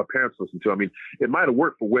supposed to be what my parents listen to. I mean, it might have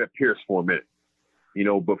worked for Webb Pierce for a minute, you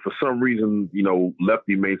know, but for some reason, you know,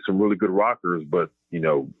 Lefty made some really good rockers, but, you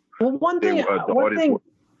know, well, one thing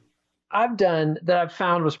I've done that I've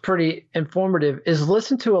found was pretty informative is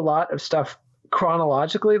listen to a lot of stuff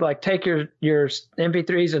chronologically, like take your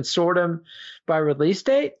MP3s and sort them by release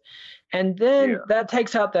date. And then that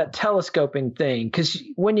takes out that telescoping thing. Because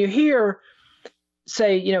when you hear,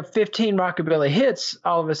 say, you know, 15 rockabilly hits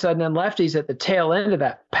all of a sudden, and Lefty's at the tail end of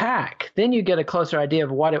that pack, then you get a closer idea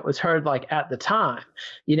of what it was heard like at the time.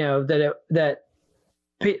 You know, that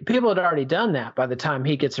people had already done that by the time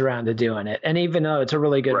he gets around to doing it. And even though it's a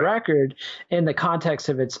really good record, in the context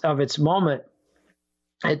of its moment,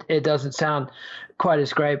 it doesn't sound quite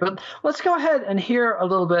as great. But let's go ahead and hear a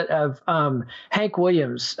little bit of Hank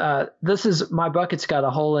Williams. This is My Bucket's Got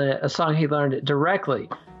a Hole in It, a song he learned directly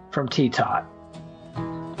from T-Tot.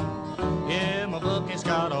 Yeah, my bucket's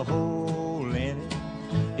got a hole in it.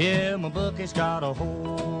 Yeah, my bucket's got a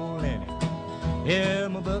hole in it. Yeah,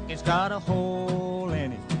 my bucket's got a hole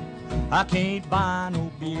in it. I can't buy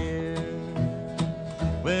no beer.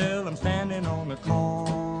 Well, I'm standing on the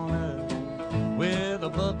corner with a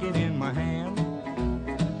bucket in my hand.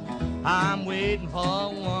 I'm waiting for a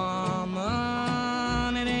woman.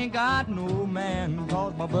 It ain't got no man,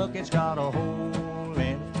 'cause my bucket's got a hole in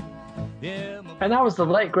it. Yeah, And that was the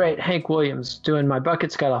late, great Hank Williams doing My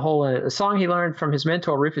Bucket's Got a Hole in It, a song he learned from his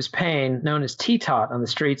mentor, Rufus Payne, known as T-Tot, on the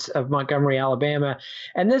streets of Montgomery, Alabama.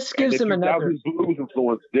 And this gives him another... his blues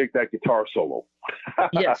influence, dig that guitar solo.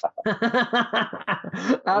 Yes.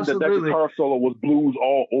 Absolutely. That guitar solo was blues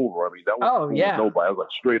all over. I mean, that was nobody. It was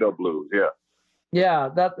like straight up blues, yeah. Yeah,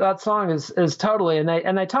 that song is totally,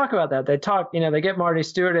 and they talk about that. They talk, they get Marty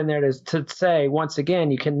Stewart in there to say, once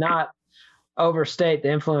again, you cannot overstate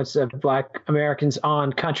the influence of Black Americans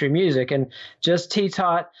on country music. And just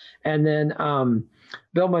T-Tot, and then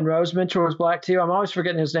Bill Monroe's mentor was Black too. I'm always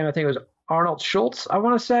forgetting his name. I think it was Arnold Schultz, I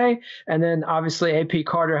want to say. And then obviously A.P.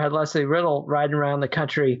 Carter had Leslie Riddle riding around the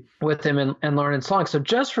country with him and learning songs. So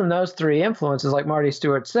just from those three influences, like Marty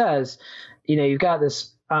Stewart says, you've got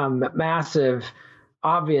this massive,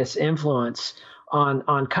 obvious influence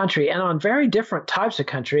on country and on very different types of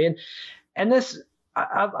country. And this,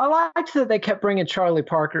 I liked that they kept bringing Charlie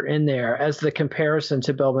Parker in there as the comparison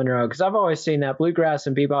to Bill Monroe, because I've always seen that bluegrass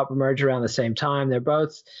and bebop emerge around the same time. They're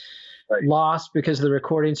both lost because of the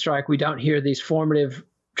recording strike. We don't hear these formative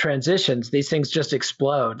transitions. These things just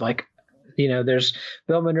explode. Like, there's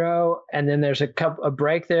Bill Monroe, and then there's a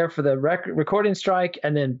break there for the recording strike,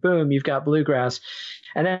 and then boom, you've got bluegrass.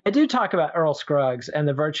 And I do talk about Earl Scruggs and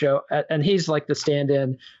and he's like the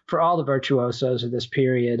stand-in for all the virtuosos of this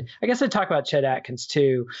period. I guess I talk about Chet Atkins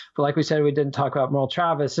too, but like we said, we didn't talk about Merle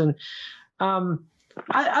Travis. And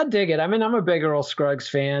I dig it. I mean, I'm a big Earl Scruggs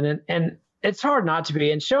fan, and it's hard not to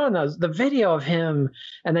be. And showing the video of him,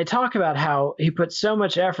 and they talk about how he put so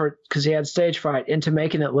much effort, because he had stage fright, into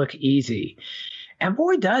making it look easy. And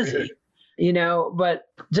boy, does he, but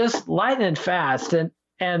just lightning fast.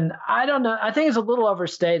 And I don't know, I think it's a little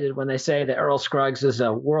overstated when they say that Earl Scruggs is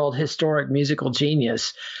a world historic musical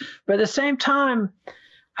genius. But at the same time,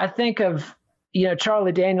 I think of,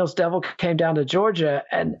 Charlie Daniels' Devil Came Down to Georgia,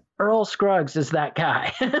 and Earl Scruggs is that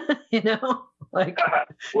guy, like.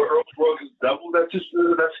 Well, Earl Scruggs is Devil, that's just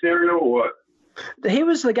that stereo, or what? He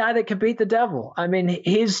was the guy that could beat the devil. I mean,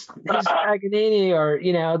 he's Paganini, or,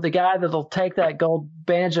 the guy that'll take that gold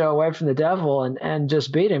banjo away from the devil and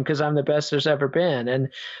just beat him, because I'm the best there's ever been. And,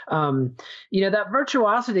 that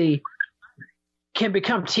virtuosity can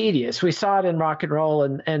become tedious. We saw it in rock and roll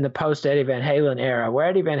and the post Eddie Van Halen era, where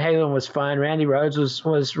Eddie Van Halen was fun. Randy Rhoads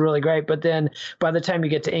was really great. But then by the time you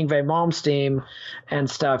get to Yngwie Malmsteen and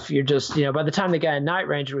stuff, you're just, by the time the guy in Night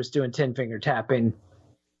Ranger was doing 10-finger tapping,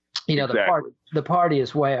 exactly. the party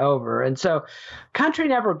is way over. And so country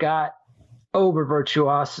never got over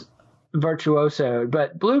virtuoso,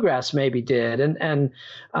 but bluegrass maybe did. And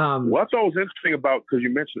what I thought was interesting about, because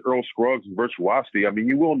you mentioned Earl Scruggs and virtuosity, I mean,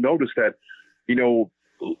 you will notice that,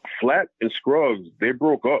 Flatt and Scruggs, they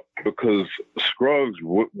broke up because Scruggs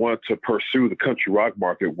wanted to pursue the country rock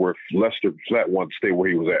market, where Lester Flatt wanted to stay where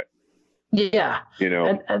he was at. Yeah.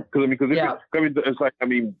 Because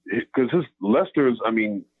Lester's,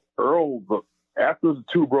 Earl, after the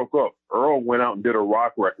two broke up, Earl went out and did a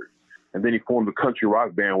rock record, and then he formed a country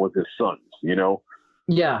rock band with his sons,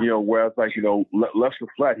 Yeah. Whereas Lester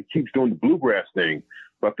Flatt, he keeps doing the bluegrass thing,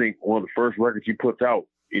 but I think one of the first records he puts out,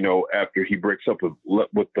 after he breaks up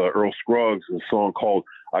with Earl Scruggs, is a song called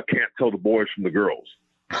 "I Can't Tell the Boys from the Girls,"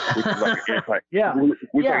 which is like an like an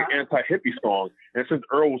anti-hippie song. And since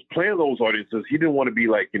Earl was playing those audiences, he didn't want to be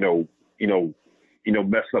like, mess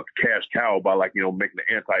up the cash cow by making an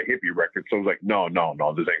anti-hippie record. So it was like, no,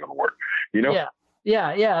 this ain't gonna work.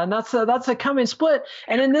 Yeah, and that's a coming split.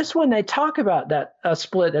 And in this one, they talk about that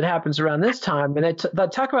split that happens around this time, and they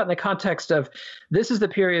talk about it in the context of this is the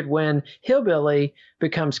period when hillbilly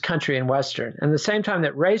becomes country and western, and the same time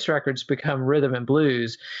that race records become rhythm and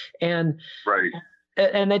blues, and right.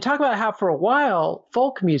 And they talk about how for a while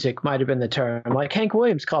folk music might have been the term. Like Hank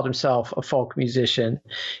Williams called himself a folk musician,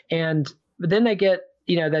 but then they get.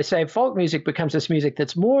 They say folk music becomes this music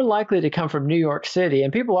that's more likely to come from New York City.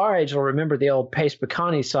 And people our age will remember the old paste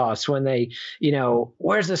pecani sauce when they,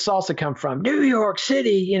 where's the salsa come from? New York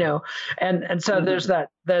City, And so there's that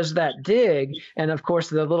dig. And of course,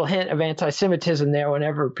 the little hint of anti-Semitism there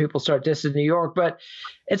whenever people start dissing New York. But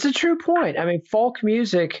it's a true point. I mean, folk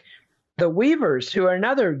music, the Weavers, who are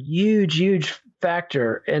another huge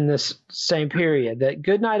factor in this same period, that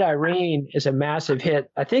Goodnight Irene is a massive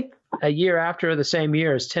hit. I think a year after, the same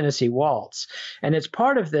year as Tennessee Waltz. And it's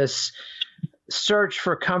part of this search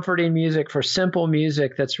for comforting music, for simple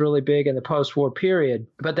music that's really big in the post-war period.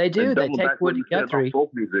 But they take Woody Guthrie.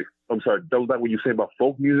 Folk music. I'm sorry, double back what you say about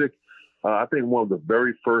folk music. I think one of the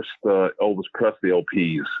very first Elvis Presley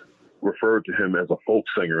LPs referred to him as a folk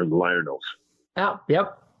singer in the liner notes. Oh,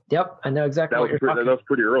 yep. I know exactly what you're talking about. That was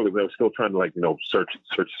pretty early, but they were still trying to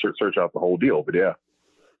search out the whole deal. But yeah.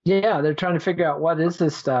 Yeah, they're trying to figure out what is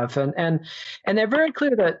this stuff, and they're very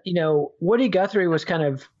clear that Woody Guthrie was kind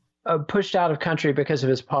of pushed out of country because of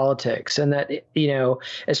his politics, and that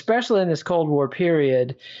especially in this Cold War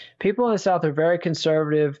period, people in the South are very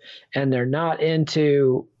conservative and they're not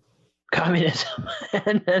into communism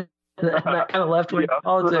and that kind of left-wing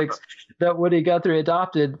politics that Woody Guthrie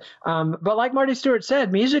adopted. But like Marty Stewart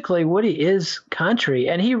said, musically, Woody is country.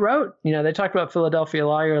 And he wrote, they talked about Philadelphia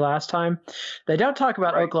Lawyer last time. They don't talk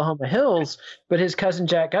about Oklahoma Hills, but his cousin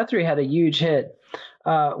Jack Guthrie had a huge hit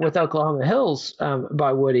with Oklahoma Hills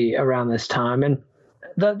by Woody around this time. And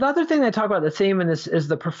the other thing they talk about, the theme in this, is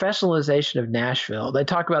the professionalization of Nashville. They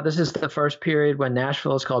talk about this is the first period when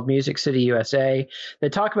Nashville is called Music City, USA. They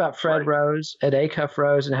talk about Fred Rose at Acuff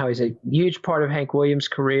Rose and how he's a huge part of Hank Williams'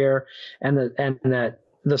 career, and that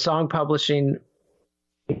the song publishing,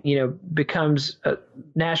 Nashville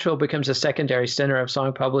becomes a secondary center of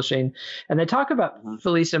song publishing. And they talk about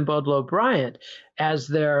Felice and Boudleaux Bryant as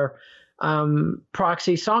their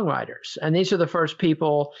proxy songwriters. And these are the first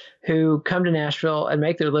people who come to Nashville and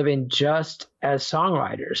make their living just as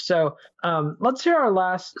songwriters. So let's hear our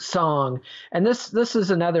last song. And this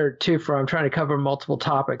is another twofer. I'm trying to cover multiple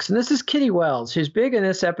topics. And this is Kitty Wells, who's big in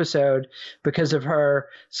this episode because of her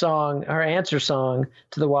song, her answer song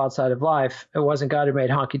to The Wild Side of Life. It wasn't God who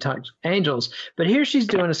made honky tonk angels. But here she's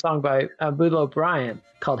doing a song by Boudleaux Bryant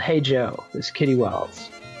called Hey Joe. This is Kitty Wells.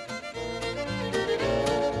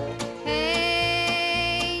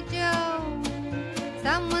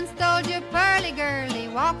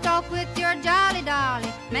 Walked off with your jolly dolly.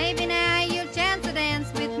 Maybe now you'll chance to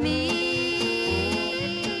dance with me.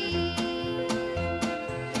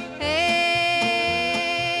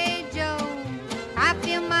 Hey, Joe, I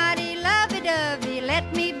feel mighty lovey-dovey.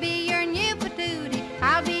 Let me be your new patootie.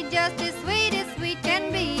 I'll be just as sweet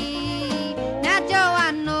can be. Now, Joe,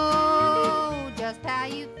 I know just how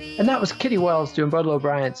you feel. And that was Kitty Wells doing Boudleaux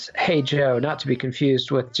Bryant's Hey Joe, not to be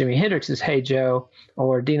confused with Jimi Hendrix's Hey Joe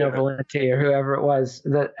or Dino Valenti or whoever it was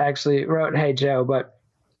that actually wrote Hey Joe. But,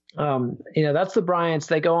 that's the Bryants.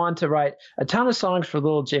 They go on to write a ton of songs for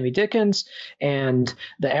Little Jimmy Dickens and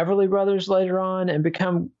the Everly Brothers later on, and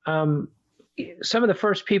become some of the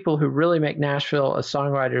first people who really make Nashville a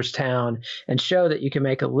songwriter's town and show that you can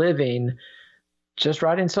make a living just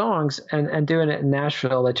writing songs and doing it in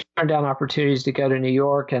Nashville. They turned down opportunities to go to New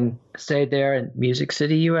York and stayed there in Music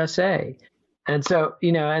City, USA. And so,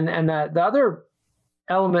 and the other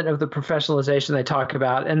element of the professionalization they talk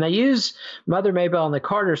about, and they use Mother Maybelle and the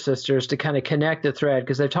Carter sisters to kind of connect the thread,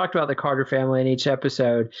 because they've talked about the Carter family in each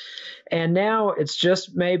episode. And now it's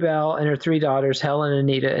just Maybelle and her three daughters, Helen,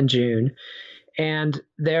 Anita, and June. And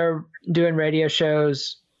they're doing radio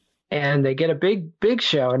shows, and they get a big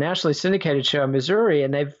show, a nationally syndicated show in Missouri,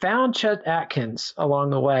 and they've found Chet Atkins along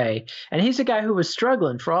the way. And he's a guy who was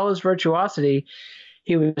struggling for all his virtuosity.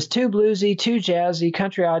 He was too bluesy, too jazzy.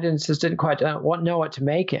 Country audiences didn't quite know what to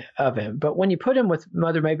make of him. But when you put him with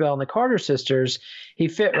Mother Maybelle and the Carter sisters, he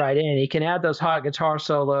fit right in. He can add those hot guitar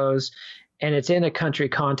solos, and it's in a country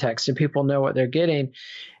context, and people know what they're getting.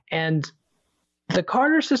 And the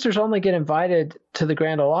Carter sisters only get invited to the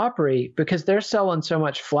Grand Ole Opry because they're selling so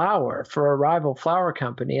much flour for a rival flour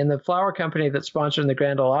company. And the flour company that's sponsoring the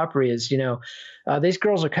Grand Ole Opry is, these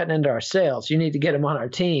girls are cutting into our sales. You need to get them on our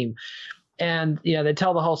team. And, they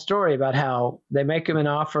tell the whole story about how they make him an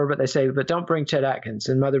offer, but they say, but don't bring Chet Atkins.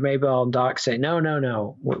 And Mother Maybelle and Doc say,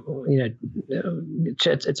 no.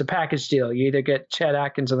 It's a package deal. You either get Chet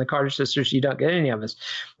Atkins and the Carter sisters, you don't get any of us.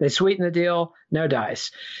 They sweeten the deal, no dice.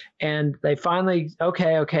 And they finally,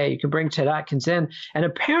 okay, you can bring Chet Atkins in. And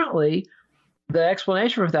apparently the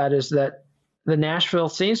explanation for that is that the Nashville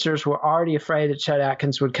scenesters were already afraid that Chet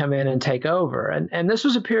Atkins would come in and take over. And this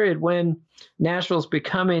was a period when Nashville's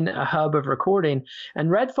becoming a hub of recording.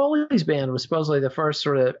 And Red Foley's band was supposedly the first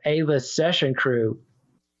sort of A-list session crew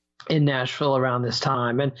in Nashville around this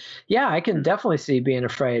time. And yeah, I can definitely see being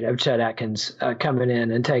afraid of Chet Atkins coming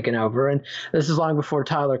in and taking over. And this is long before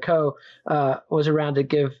Tyler Coe was around to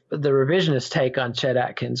give the revisionist take on Chet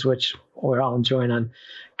Atkins, which we're all enjoying on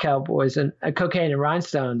Cowboys and Cocaine and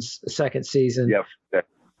Rhinestones second season. Yep.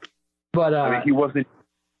 But he wasn't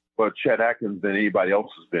but Chet Atkins than anybody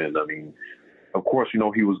else has been. I mean, of course, he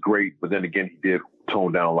was great, but then again, he did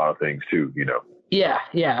tone down a lot of things too, Yeah.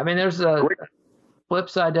 I mean, there's a flip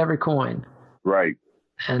side to every coin. Right.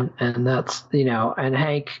 and that's, and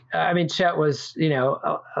Hank, I mean, Chet was,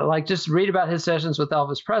 like, just read about his sessions with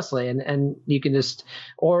Elvis Presley, and you can just,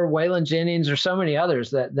 or Waylon Jennings, or so many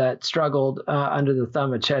others that struggled under the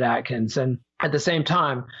thumb of Chet Atkins. And at the same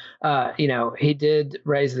time, he did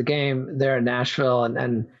raise the game there in Nashville,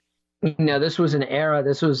 and this was an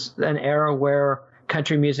era where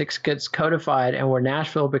country music gets codified and where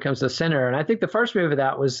Nashville becomes the center. And I think the first move of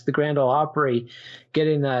that was the Grand Ole Opry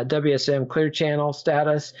getting the WSM Clear Channel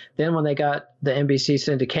status. Then when they got the NBC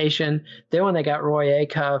syndication, then when they got Roy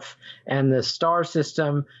Acuff and the Star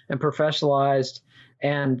system and professionalized.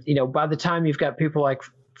 And, by the time you've got people like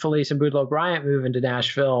Felice and Boudleaux Bryant moving to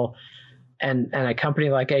Nashville and a company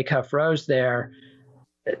like Acuff Rose there,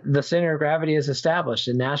 the center of gravity is established,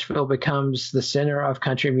 and Nashville becomes the center of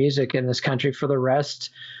country music in this country for the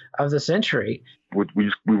rest of the century. We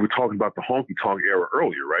were talking about the honky tonk era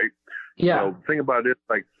earlier, right? Yeah. The thing about it,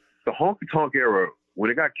 like the honky tonk era,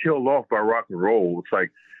 when it got killed off by rock and roll, it's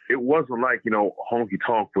like, it wasn't like, honky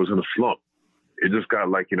tonk was in a slump. It just got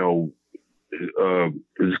like, thrown to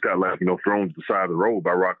the side of the road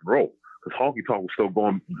by rock and roll, because honky tonk was still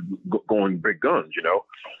going big guns,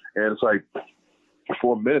 and it's like,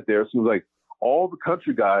 for a minute there, it seems like all the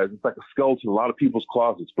country guys, it's like a skeleton in a lot of people's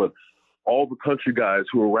closets, but all the country guys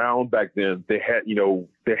who were around back then, they had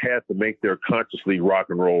to make their consciously rock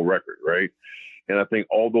and roll record, right? And I think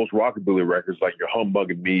all those rockabilly records, like Your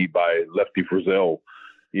Humbuggin' Me by Lefty Frizzell,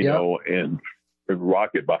 and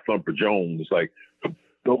Rocket by Thumper Jones, like,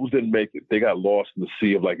 those didn't make it. They got lost in the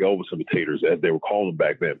sea of like Elvis imitators, as they were calling them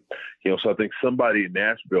back then. So I think somebody in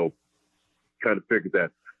Nashville kind of figured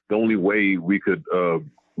that the only way we could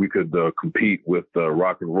compete with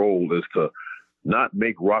rock and roll is to not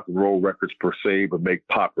make rock and roll records per se, but make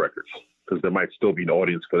pop records, because there might still be an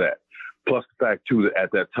audience for that. Plus the fact too that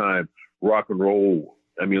at that time, rock and roll,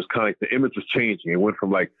 I mean, it's kind of like the image was changing. It went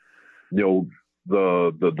from like, the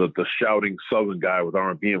shouting Southern guy with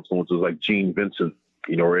R&B influences like Gene Vincent,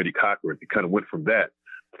 or Eddie Cochran. It kind of went from that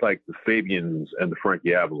to like the Fabians and the Frankie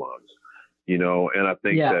Avalons, and I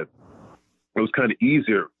think that it was kind of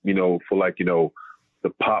easier, for like, the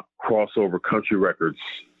pop crossover country records,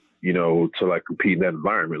 to like compete in that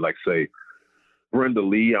environment. Like say Brenda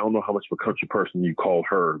Lee, I don't know how much of a country person you call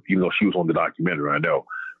her, even though she was on the documentary, I know,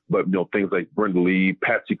 but things like Brenda Lee,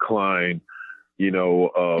 Patsy Cline, and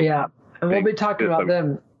we'll be talking about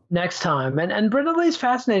them next time. And Brenda Lee's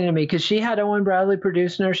fascinating to me because she had Owen Bradley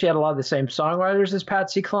producing her. She had a lot of the same songwriters as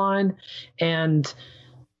Patsy Cline, and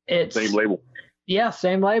it's same label. Yeah,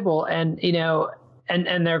 same label. And,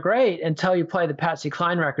 and they're great until you play the Patsy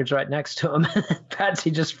Cline records right next to them.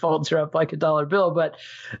 Patsy just folds her up like a dollar bill. But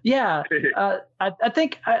yeah, I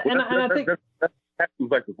think, I think that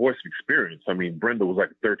was like the voice of experience. I mean, Brenda was like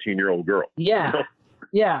a 13-year-old girl. Yeah.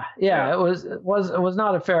 Yeah. It was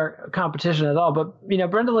not a fair competition at all. But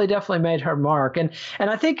Brenda Lee definitely made her mark, and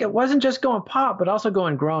I think it wasn't just going pop, but also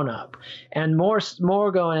going grown up, and more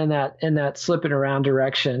going in that slipping around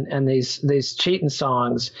direction, and these cheating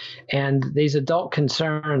songs, and these adult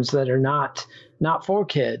concerns that are not for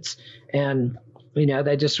kids, and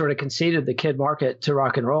they just sort of conceded the kid market to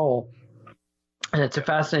rock and roll, and it's a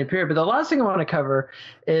fascinating period. But the last thing I want to cover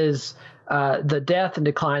is the death and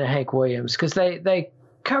decline of Hank Williams, because they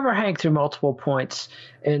cover Hank through multiple points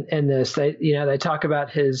in this. They talk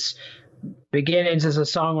about his beginnings as a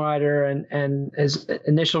songwriter and his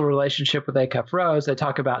initial relationship with Acuff Rose. They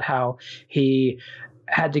talk about how he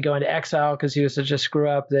had to go into exile because he was such a screw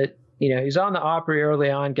up that he's on the Opry early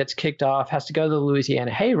on, gets kicked off, has to go to the Louisiana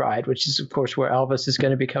Hayride, which is, of course, where Elvis is going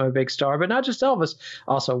to become a big star. But not just Elvis,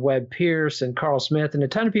 also Webb Pierce and Carl Smith and a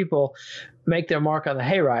ton of people make their mark on the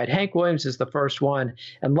Hayride. Hank Williams is the first one.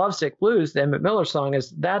 And Lovesick Blues, the Emmett Miller song,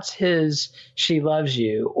 that's his She Loves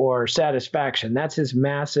You or Satisfaction. That's his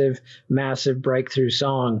massive, massive breakthrough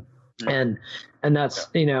song. And that's,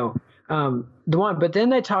 the one. But then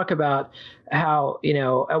they talk about how,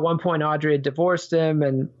 at one point Audrey had divorced him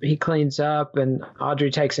and he cleans up and Audrey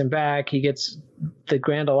takes him back. He gets the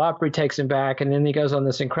Grand Ole Opry takes him back. And then he goes on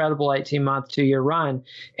this incredible 18-month, 2-year run.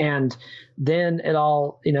 And then it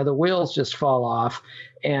all, the wheels just fall off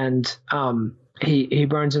and he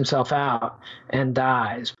burns himself out and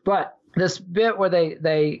dies. But this bit where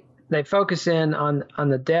they focus in on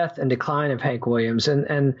the death and decline of Hank Williams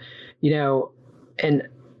and in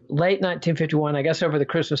late 1951, I guess over the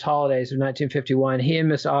Christmas holidays of 1951, he and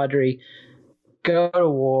Miss Audrey go to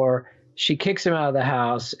war. She kicks him out of the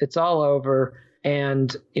house. It's all over.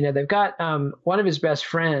 And, they've got one of his best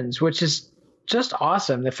friends, which is just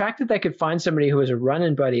awesome. The fact that they could find somebody who was a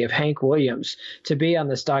running buddy of Hank Williams to be on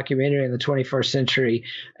this documentary in the 21st century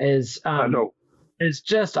is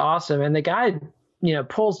just awesome. And the guy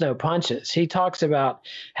pulls no punches. He talks about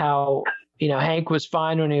how, Hank was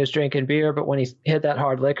fine when he was drinking beer, but when he hit that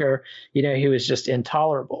hard liquor, he was just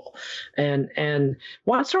intolerable. And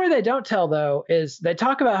one story they don't tell, though, is they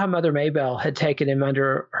talk about how Mother Maybelle had taken him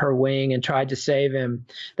under her wing and tried to save him.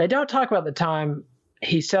 They don't talk about the time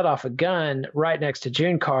he set off a gun right next to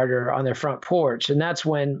June Carter on their front porch. And that's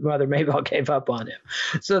when Mother Maybelle gave up on him.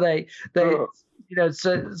 So they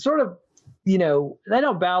sort of, they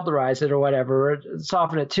don't Bowdlerize it or whatever, or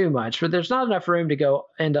soften it too much, but there's not enough room to go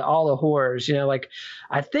into all the horrors. Like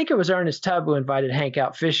I think it was Ernest Tubb who invited Hank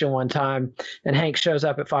out fishing one time, and Hank shows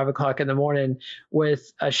up at 5 o'clock in the morning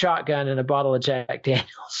with a shotgun and a bottle of Jack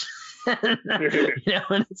Daniels.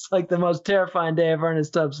 And it's like the most terrifying day of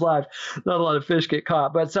Ernest Tubb's life. Not a lot of fish get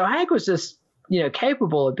caught, but so Hank was just,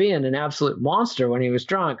 capable of being an absolute monster when he was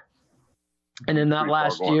drunk. And in that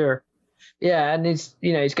last year, yeah, and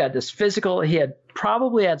he's got this physical. He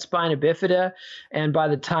probably had spina bifida, and by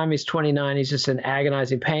the time he's 29, he's just in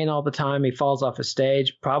agonizing pain all the time. He falls off a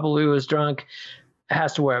stage, probably was drunk,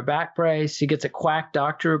 has to wear a back brace. He gets a quack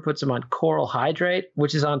doctor who puts him on choral hydrate,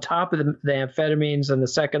 which is on top of the amphetamines and the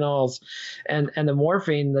secanols and the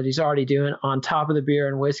morphine that he's already doing on top of the beer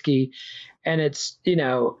and whiskey. And it's,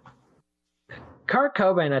 Kurt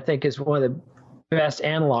Cobain, I think, is one of the best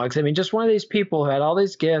analogs. I mean, just one of these people who had all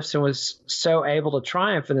these gifts and was so able to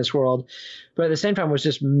triumph in this world, but at the same time was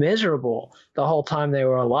just miserable the whole time they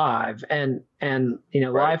were alive. And right.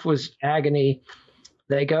 Life was agony.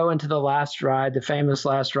 They go into the last ride, the famous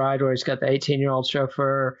last ride, where he's got the 18-year-old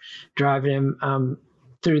chauffeur driving him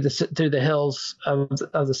through the hills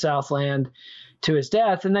of the Southland to his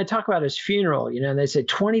death. And they talk about his funeral, and they say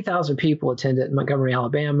 20,000 people attended in Montgomery,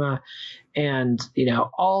 Alabama, and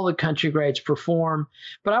all the country greats perform.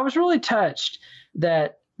 But I was really touched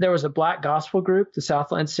that there was a black gospel group, the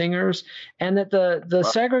Southland Singers, and that the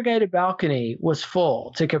segregated balcony was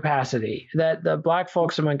full to capacity, that the black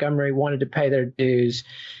folks in Montgomery wanted to pay their dues,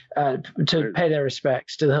 to pay their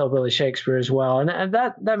respects to the Hillbilly Shakespeare as well. And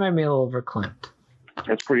that made me a little verklempt.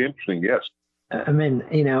 That's pretty interesting, yes. I mean,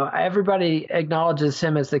 everybody acknowledges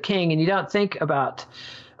him as the king, and you don't think about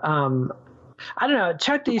I don't know.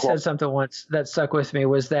 Chuck D said something once that stuck with me,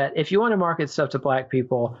 was that if you want to market stuff to black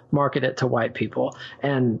people, market it to white people,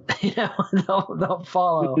 and they'll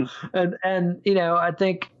follow. and I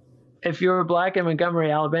think if you're black in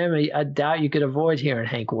Montgomery, Alabama, I doubt you could avoid hearing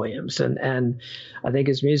Hank Williams, and I think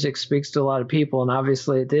his music speaks to a lot of people, and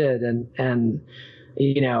obviously it did. And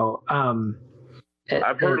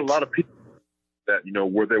I've heard a lot of people that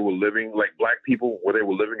where they were living, like black people, where they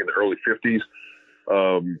were living in the early 50s.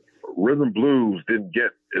 Rhythm blues didn't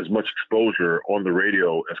get as much exposure on the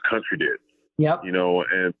radio as country did. Yep.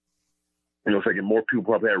 And it's like more people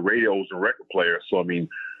probably had radios and record players. So I mean,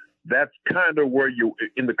 that's kind of where you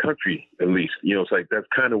in the country, at least. It's like that's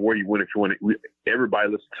kind of where you went if you want. Everybody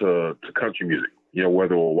listens to country music,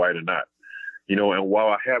 whether we're white or not. And while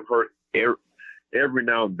I have heard every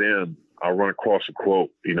now and then, I'll run across a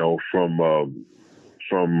quote, from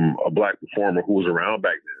a black performer who was around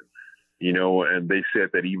back then. And they said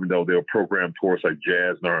that even though they were programmed towards like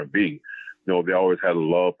jazz and R&B, they always had a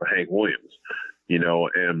love for Hank Williams,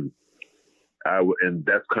 and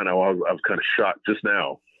that's kind of, I was kind of shocked just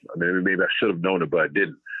now. I mean, maybe I should have known it, but I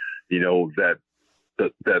didn't, that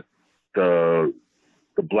the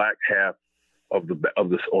black half of the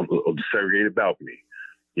segregated balcony,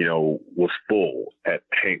 was full at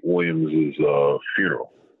Hank Williams's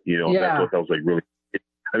funeral. I thought that was like really,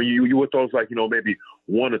 I mean, you would thought it was like, maybe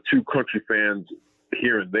one or two country fans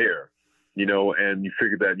here and there, and you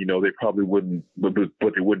figured that, they probably wouldn't, but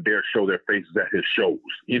they wouldn't dare show their faces at his shows.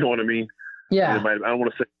 You know what I mean? Yeah. I don't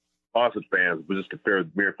want to say opposite fans, but just the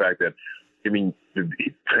mere fact that, I mean,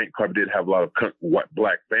 Hank probably did have a lot of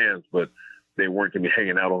black fans, but they weren't going to be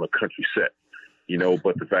hanging out on a country set,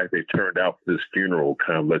 but the fact they turned out for this funeral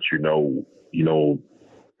kind of lets the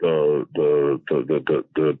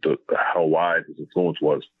how wide his influence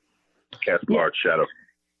was. Cast a large shadow.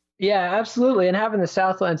 Yeah, absolutely. And having the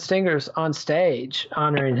Southland Singers on stage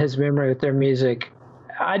honoring his memory with their music,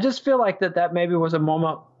 I just feel like that maybe was a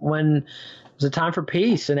moment when it was a time for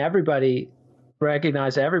peace and everybody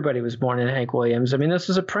recognized everybody was born in Hank Williams. I mean, this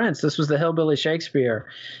was a prince. This was the Hillbilly Shakespeare.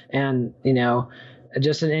 And,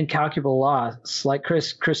 just an incalculable loss. Like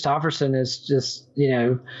Chris Christopherson is just,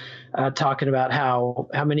 talking about how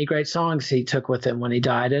many great songs he took with him when he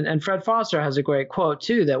died. And Fred Foster has a great quote,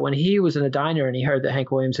 too, that when he was in a diner and he heard that Hank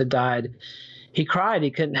Williams had died, he cried.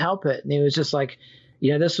 He couldn't help it. And he was just like,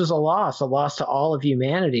 this was a loss to all of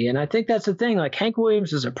humanity. And I think that's the thing. Like Hank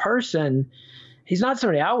Williams as a person he's not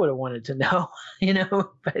somebody I would have wanted to know,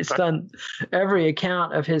 based on every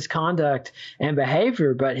account of his conduct and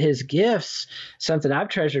behavior, but his gifts, something I've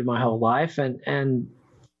treasured my whole life, and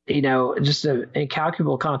just an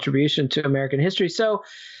incalculable contribution to American history. So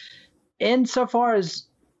insofar as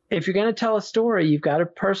if you're going to tell a story, you've got to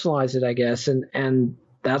personalize it, I guess. And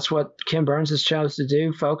that's what Ken Burns has chosen to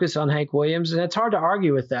do, focus on Hank Williams. And it's hard to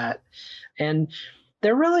argue with that. And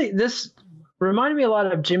this reminded me a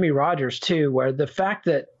lot of Jimmy Rogers too, where the fact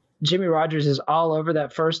that Jimmy Rogers is all over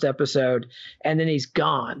that first episode and then he's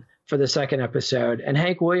gone for the second episode, and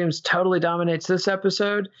Hank Williams totally dominates this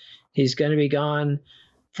episode, he's going to be gone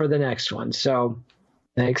for the next one. So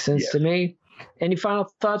makes sense to me. Any final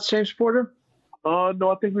thoughts, James Porter?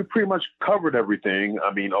 No, I think we pretty much covered everything.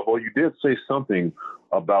 I mean, although you did say something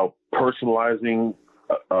about personalizing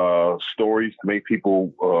stories to make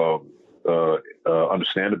people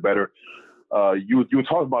understand it better. You were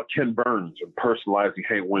talking about Ken Burns and personalizing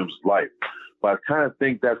Hank Williams' life, but I kind of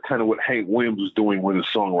think that's kind of what Hank Williams was doing with his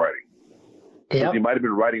songwriting. He might have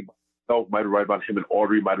been writing about himself, might have been writing about him and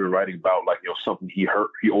Audrey, might have been writing about something he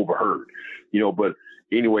overheard, but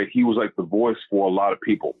anyway, he was like the voice for a lot of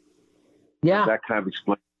people. Yeah. That kind of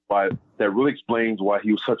explains why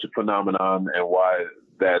he was such a phenomenon, and why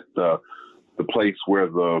that the place where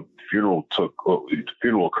the funeral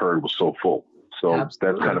occurred was so full. So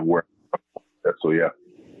Absolutely. That's kind of where. So yeah.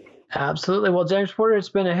 Absolutely. Well, James Porter, it's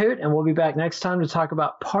been a hoot, and we'll be back next time to talk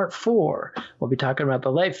about part 4. We'll be talking about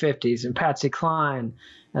the late 50s and Patsy Cline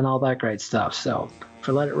and all that great stuff. So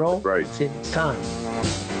for Let It Roll, right. See you next time.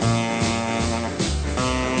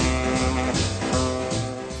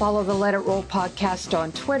 Follow the Let It Roll podcast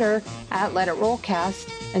on Twitter at Let It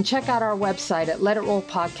Rollcast, and check out our website at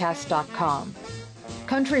letitrollpodcast.com.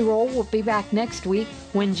 Country Roll will be back next week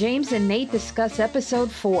when James and Nate discuss episode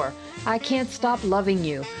 4, I Can't Stop Loving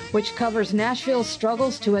You, which covers Nashville's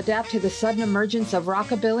struggles to adapt to the sudden emergence of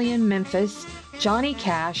rockabilly in Memphis, Johnny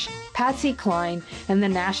Cash, Patsy Cline, and the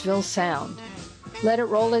Nashville Sound. Let It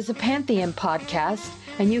Roll is a Pantheon podcast,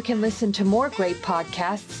 and you can listen to more great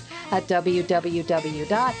podcasts at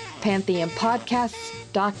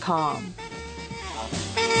www.pantheonpodcasts.com.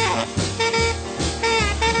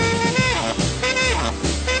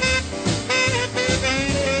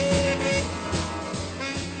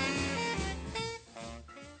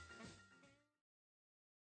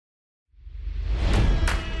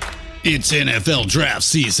 It's NFL draft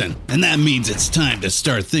season, and that means it's time to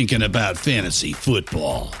start thinking about fantasy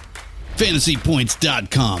football.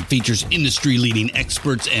 FantasyPoints.com features industry-leading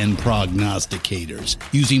experts and prognosticators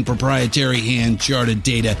using proprietary hand-charted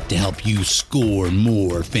data to help you score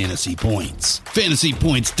more fantasy points.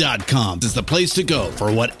 FantasyPoints.com is the place to go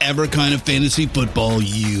for whatever kind of fantasy football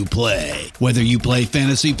you play. Whether you play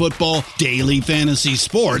fantasy football, daily fantasy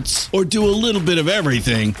sports, or do a little bit of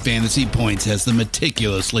everything, Fantasy Points has the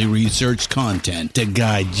meticulously researched content to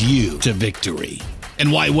guide you to victory. And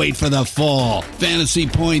why wait for the fall? Fantasy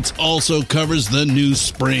Points also covers the new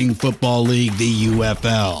spring football league, the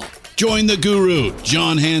UFL. Join the guru,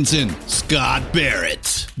 John Hansen, Scott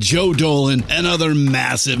Barrett, Joe Dolan, and other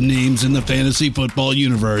massive names in the fantasy football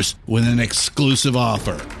universe with an exclusive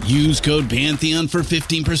offer. Use code Pantheon for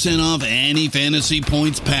 15% off any Fantasy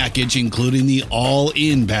Points package, including the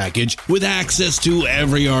all-in package, with access to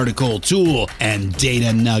every article, tool, and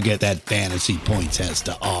data nugget that Fantasy Points has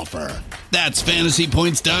to offer. That's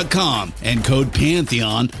FantasyPoints.com and code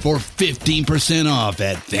Pantheon for 15% off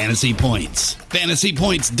at Fantasy Points.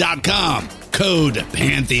 FantasyPoints.com, code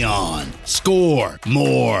Pantheon. Score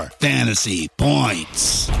more fantasy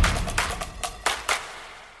points.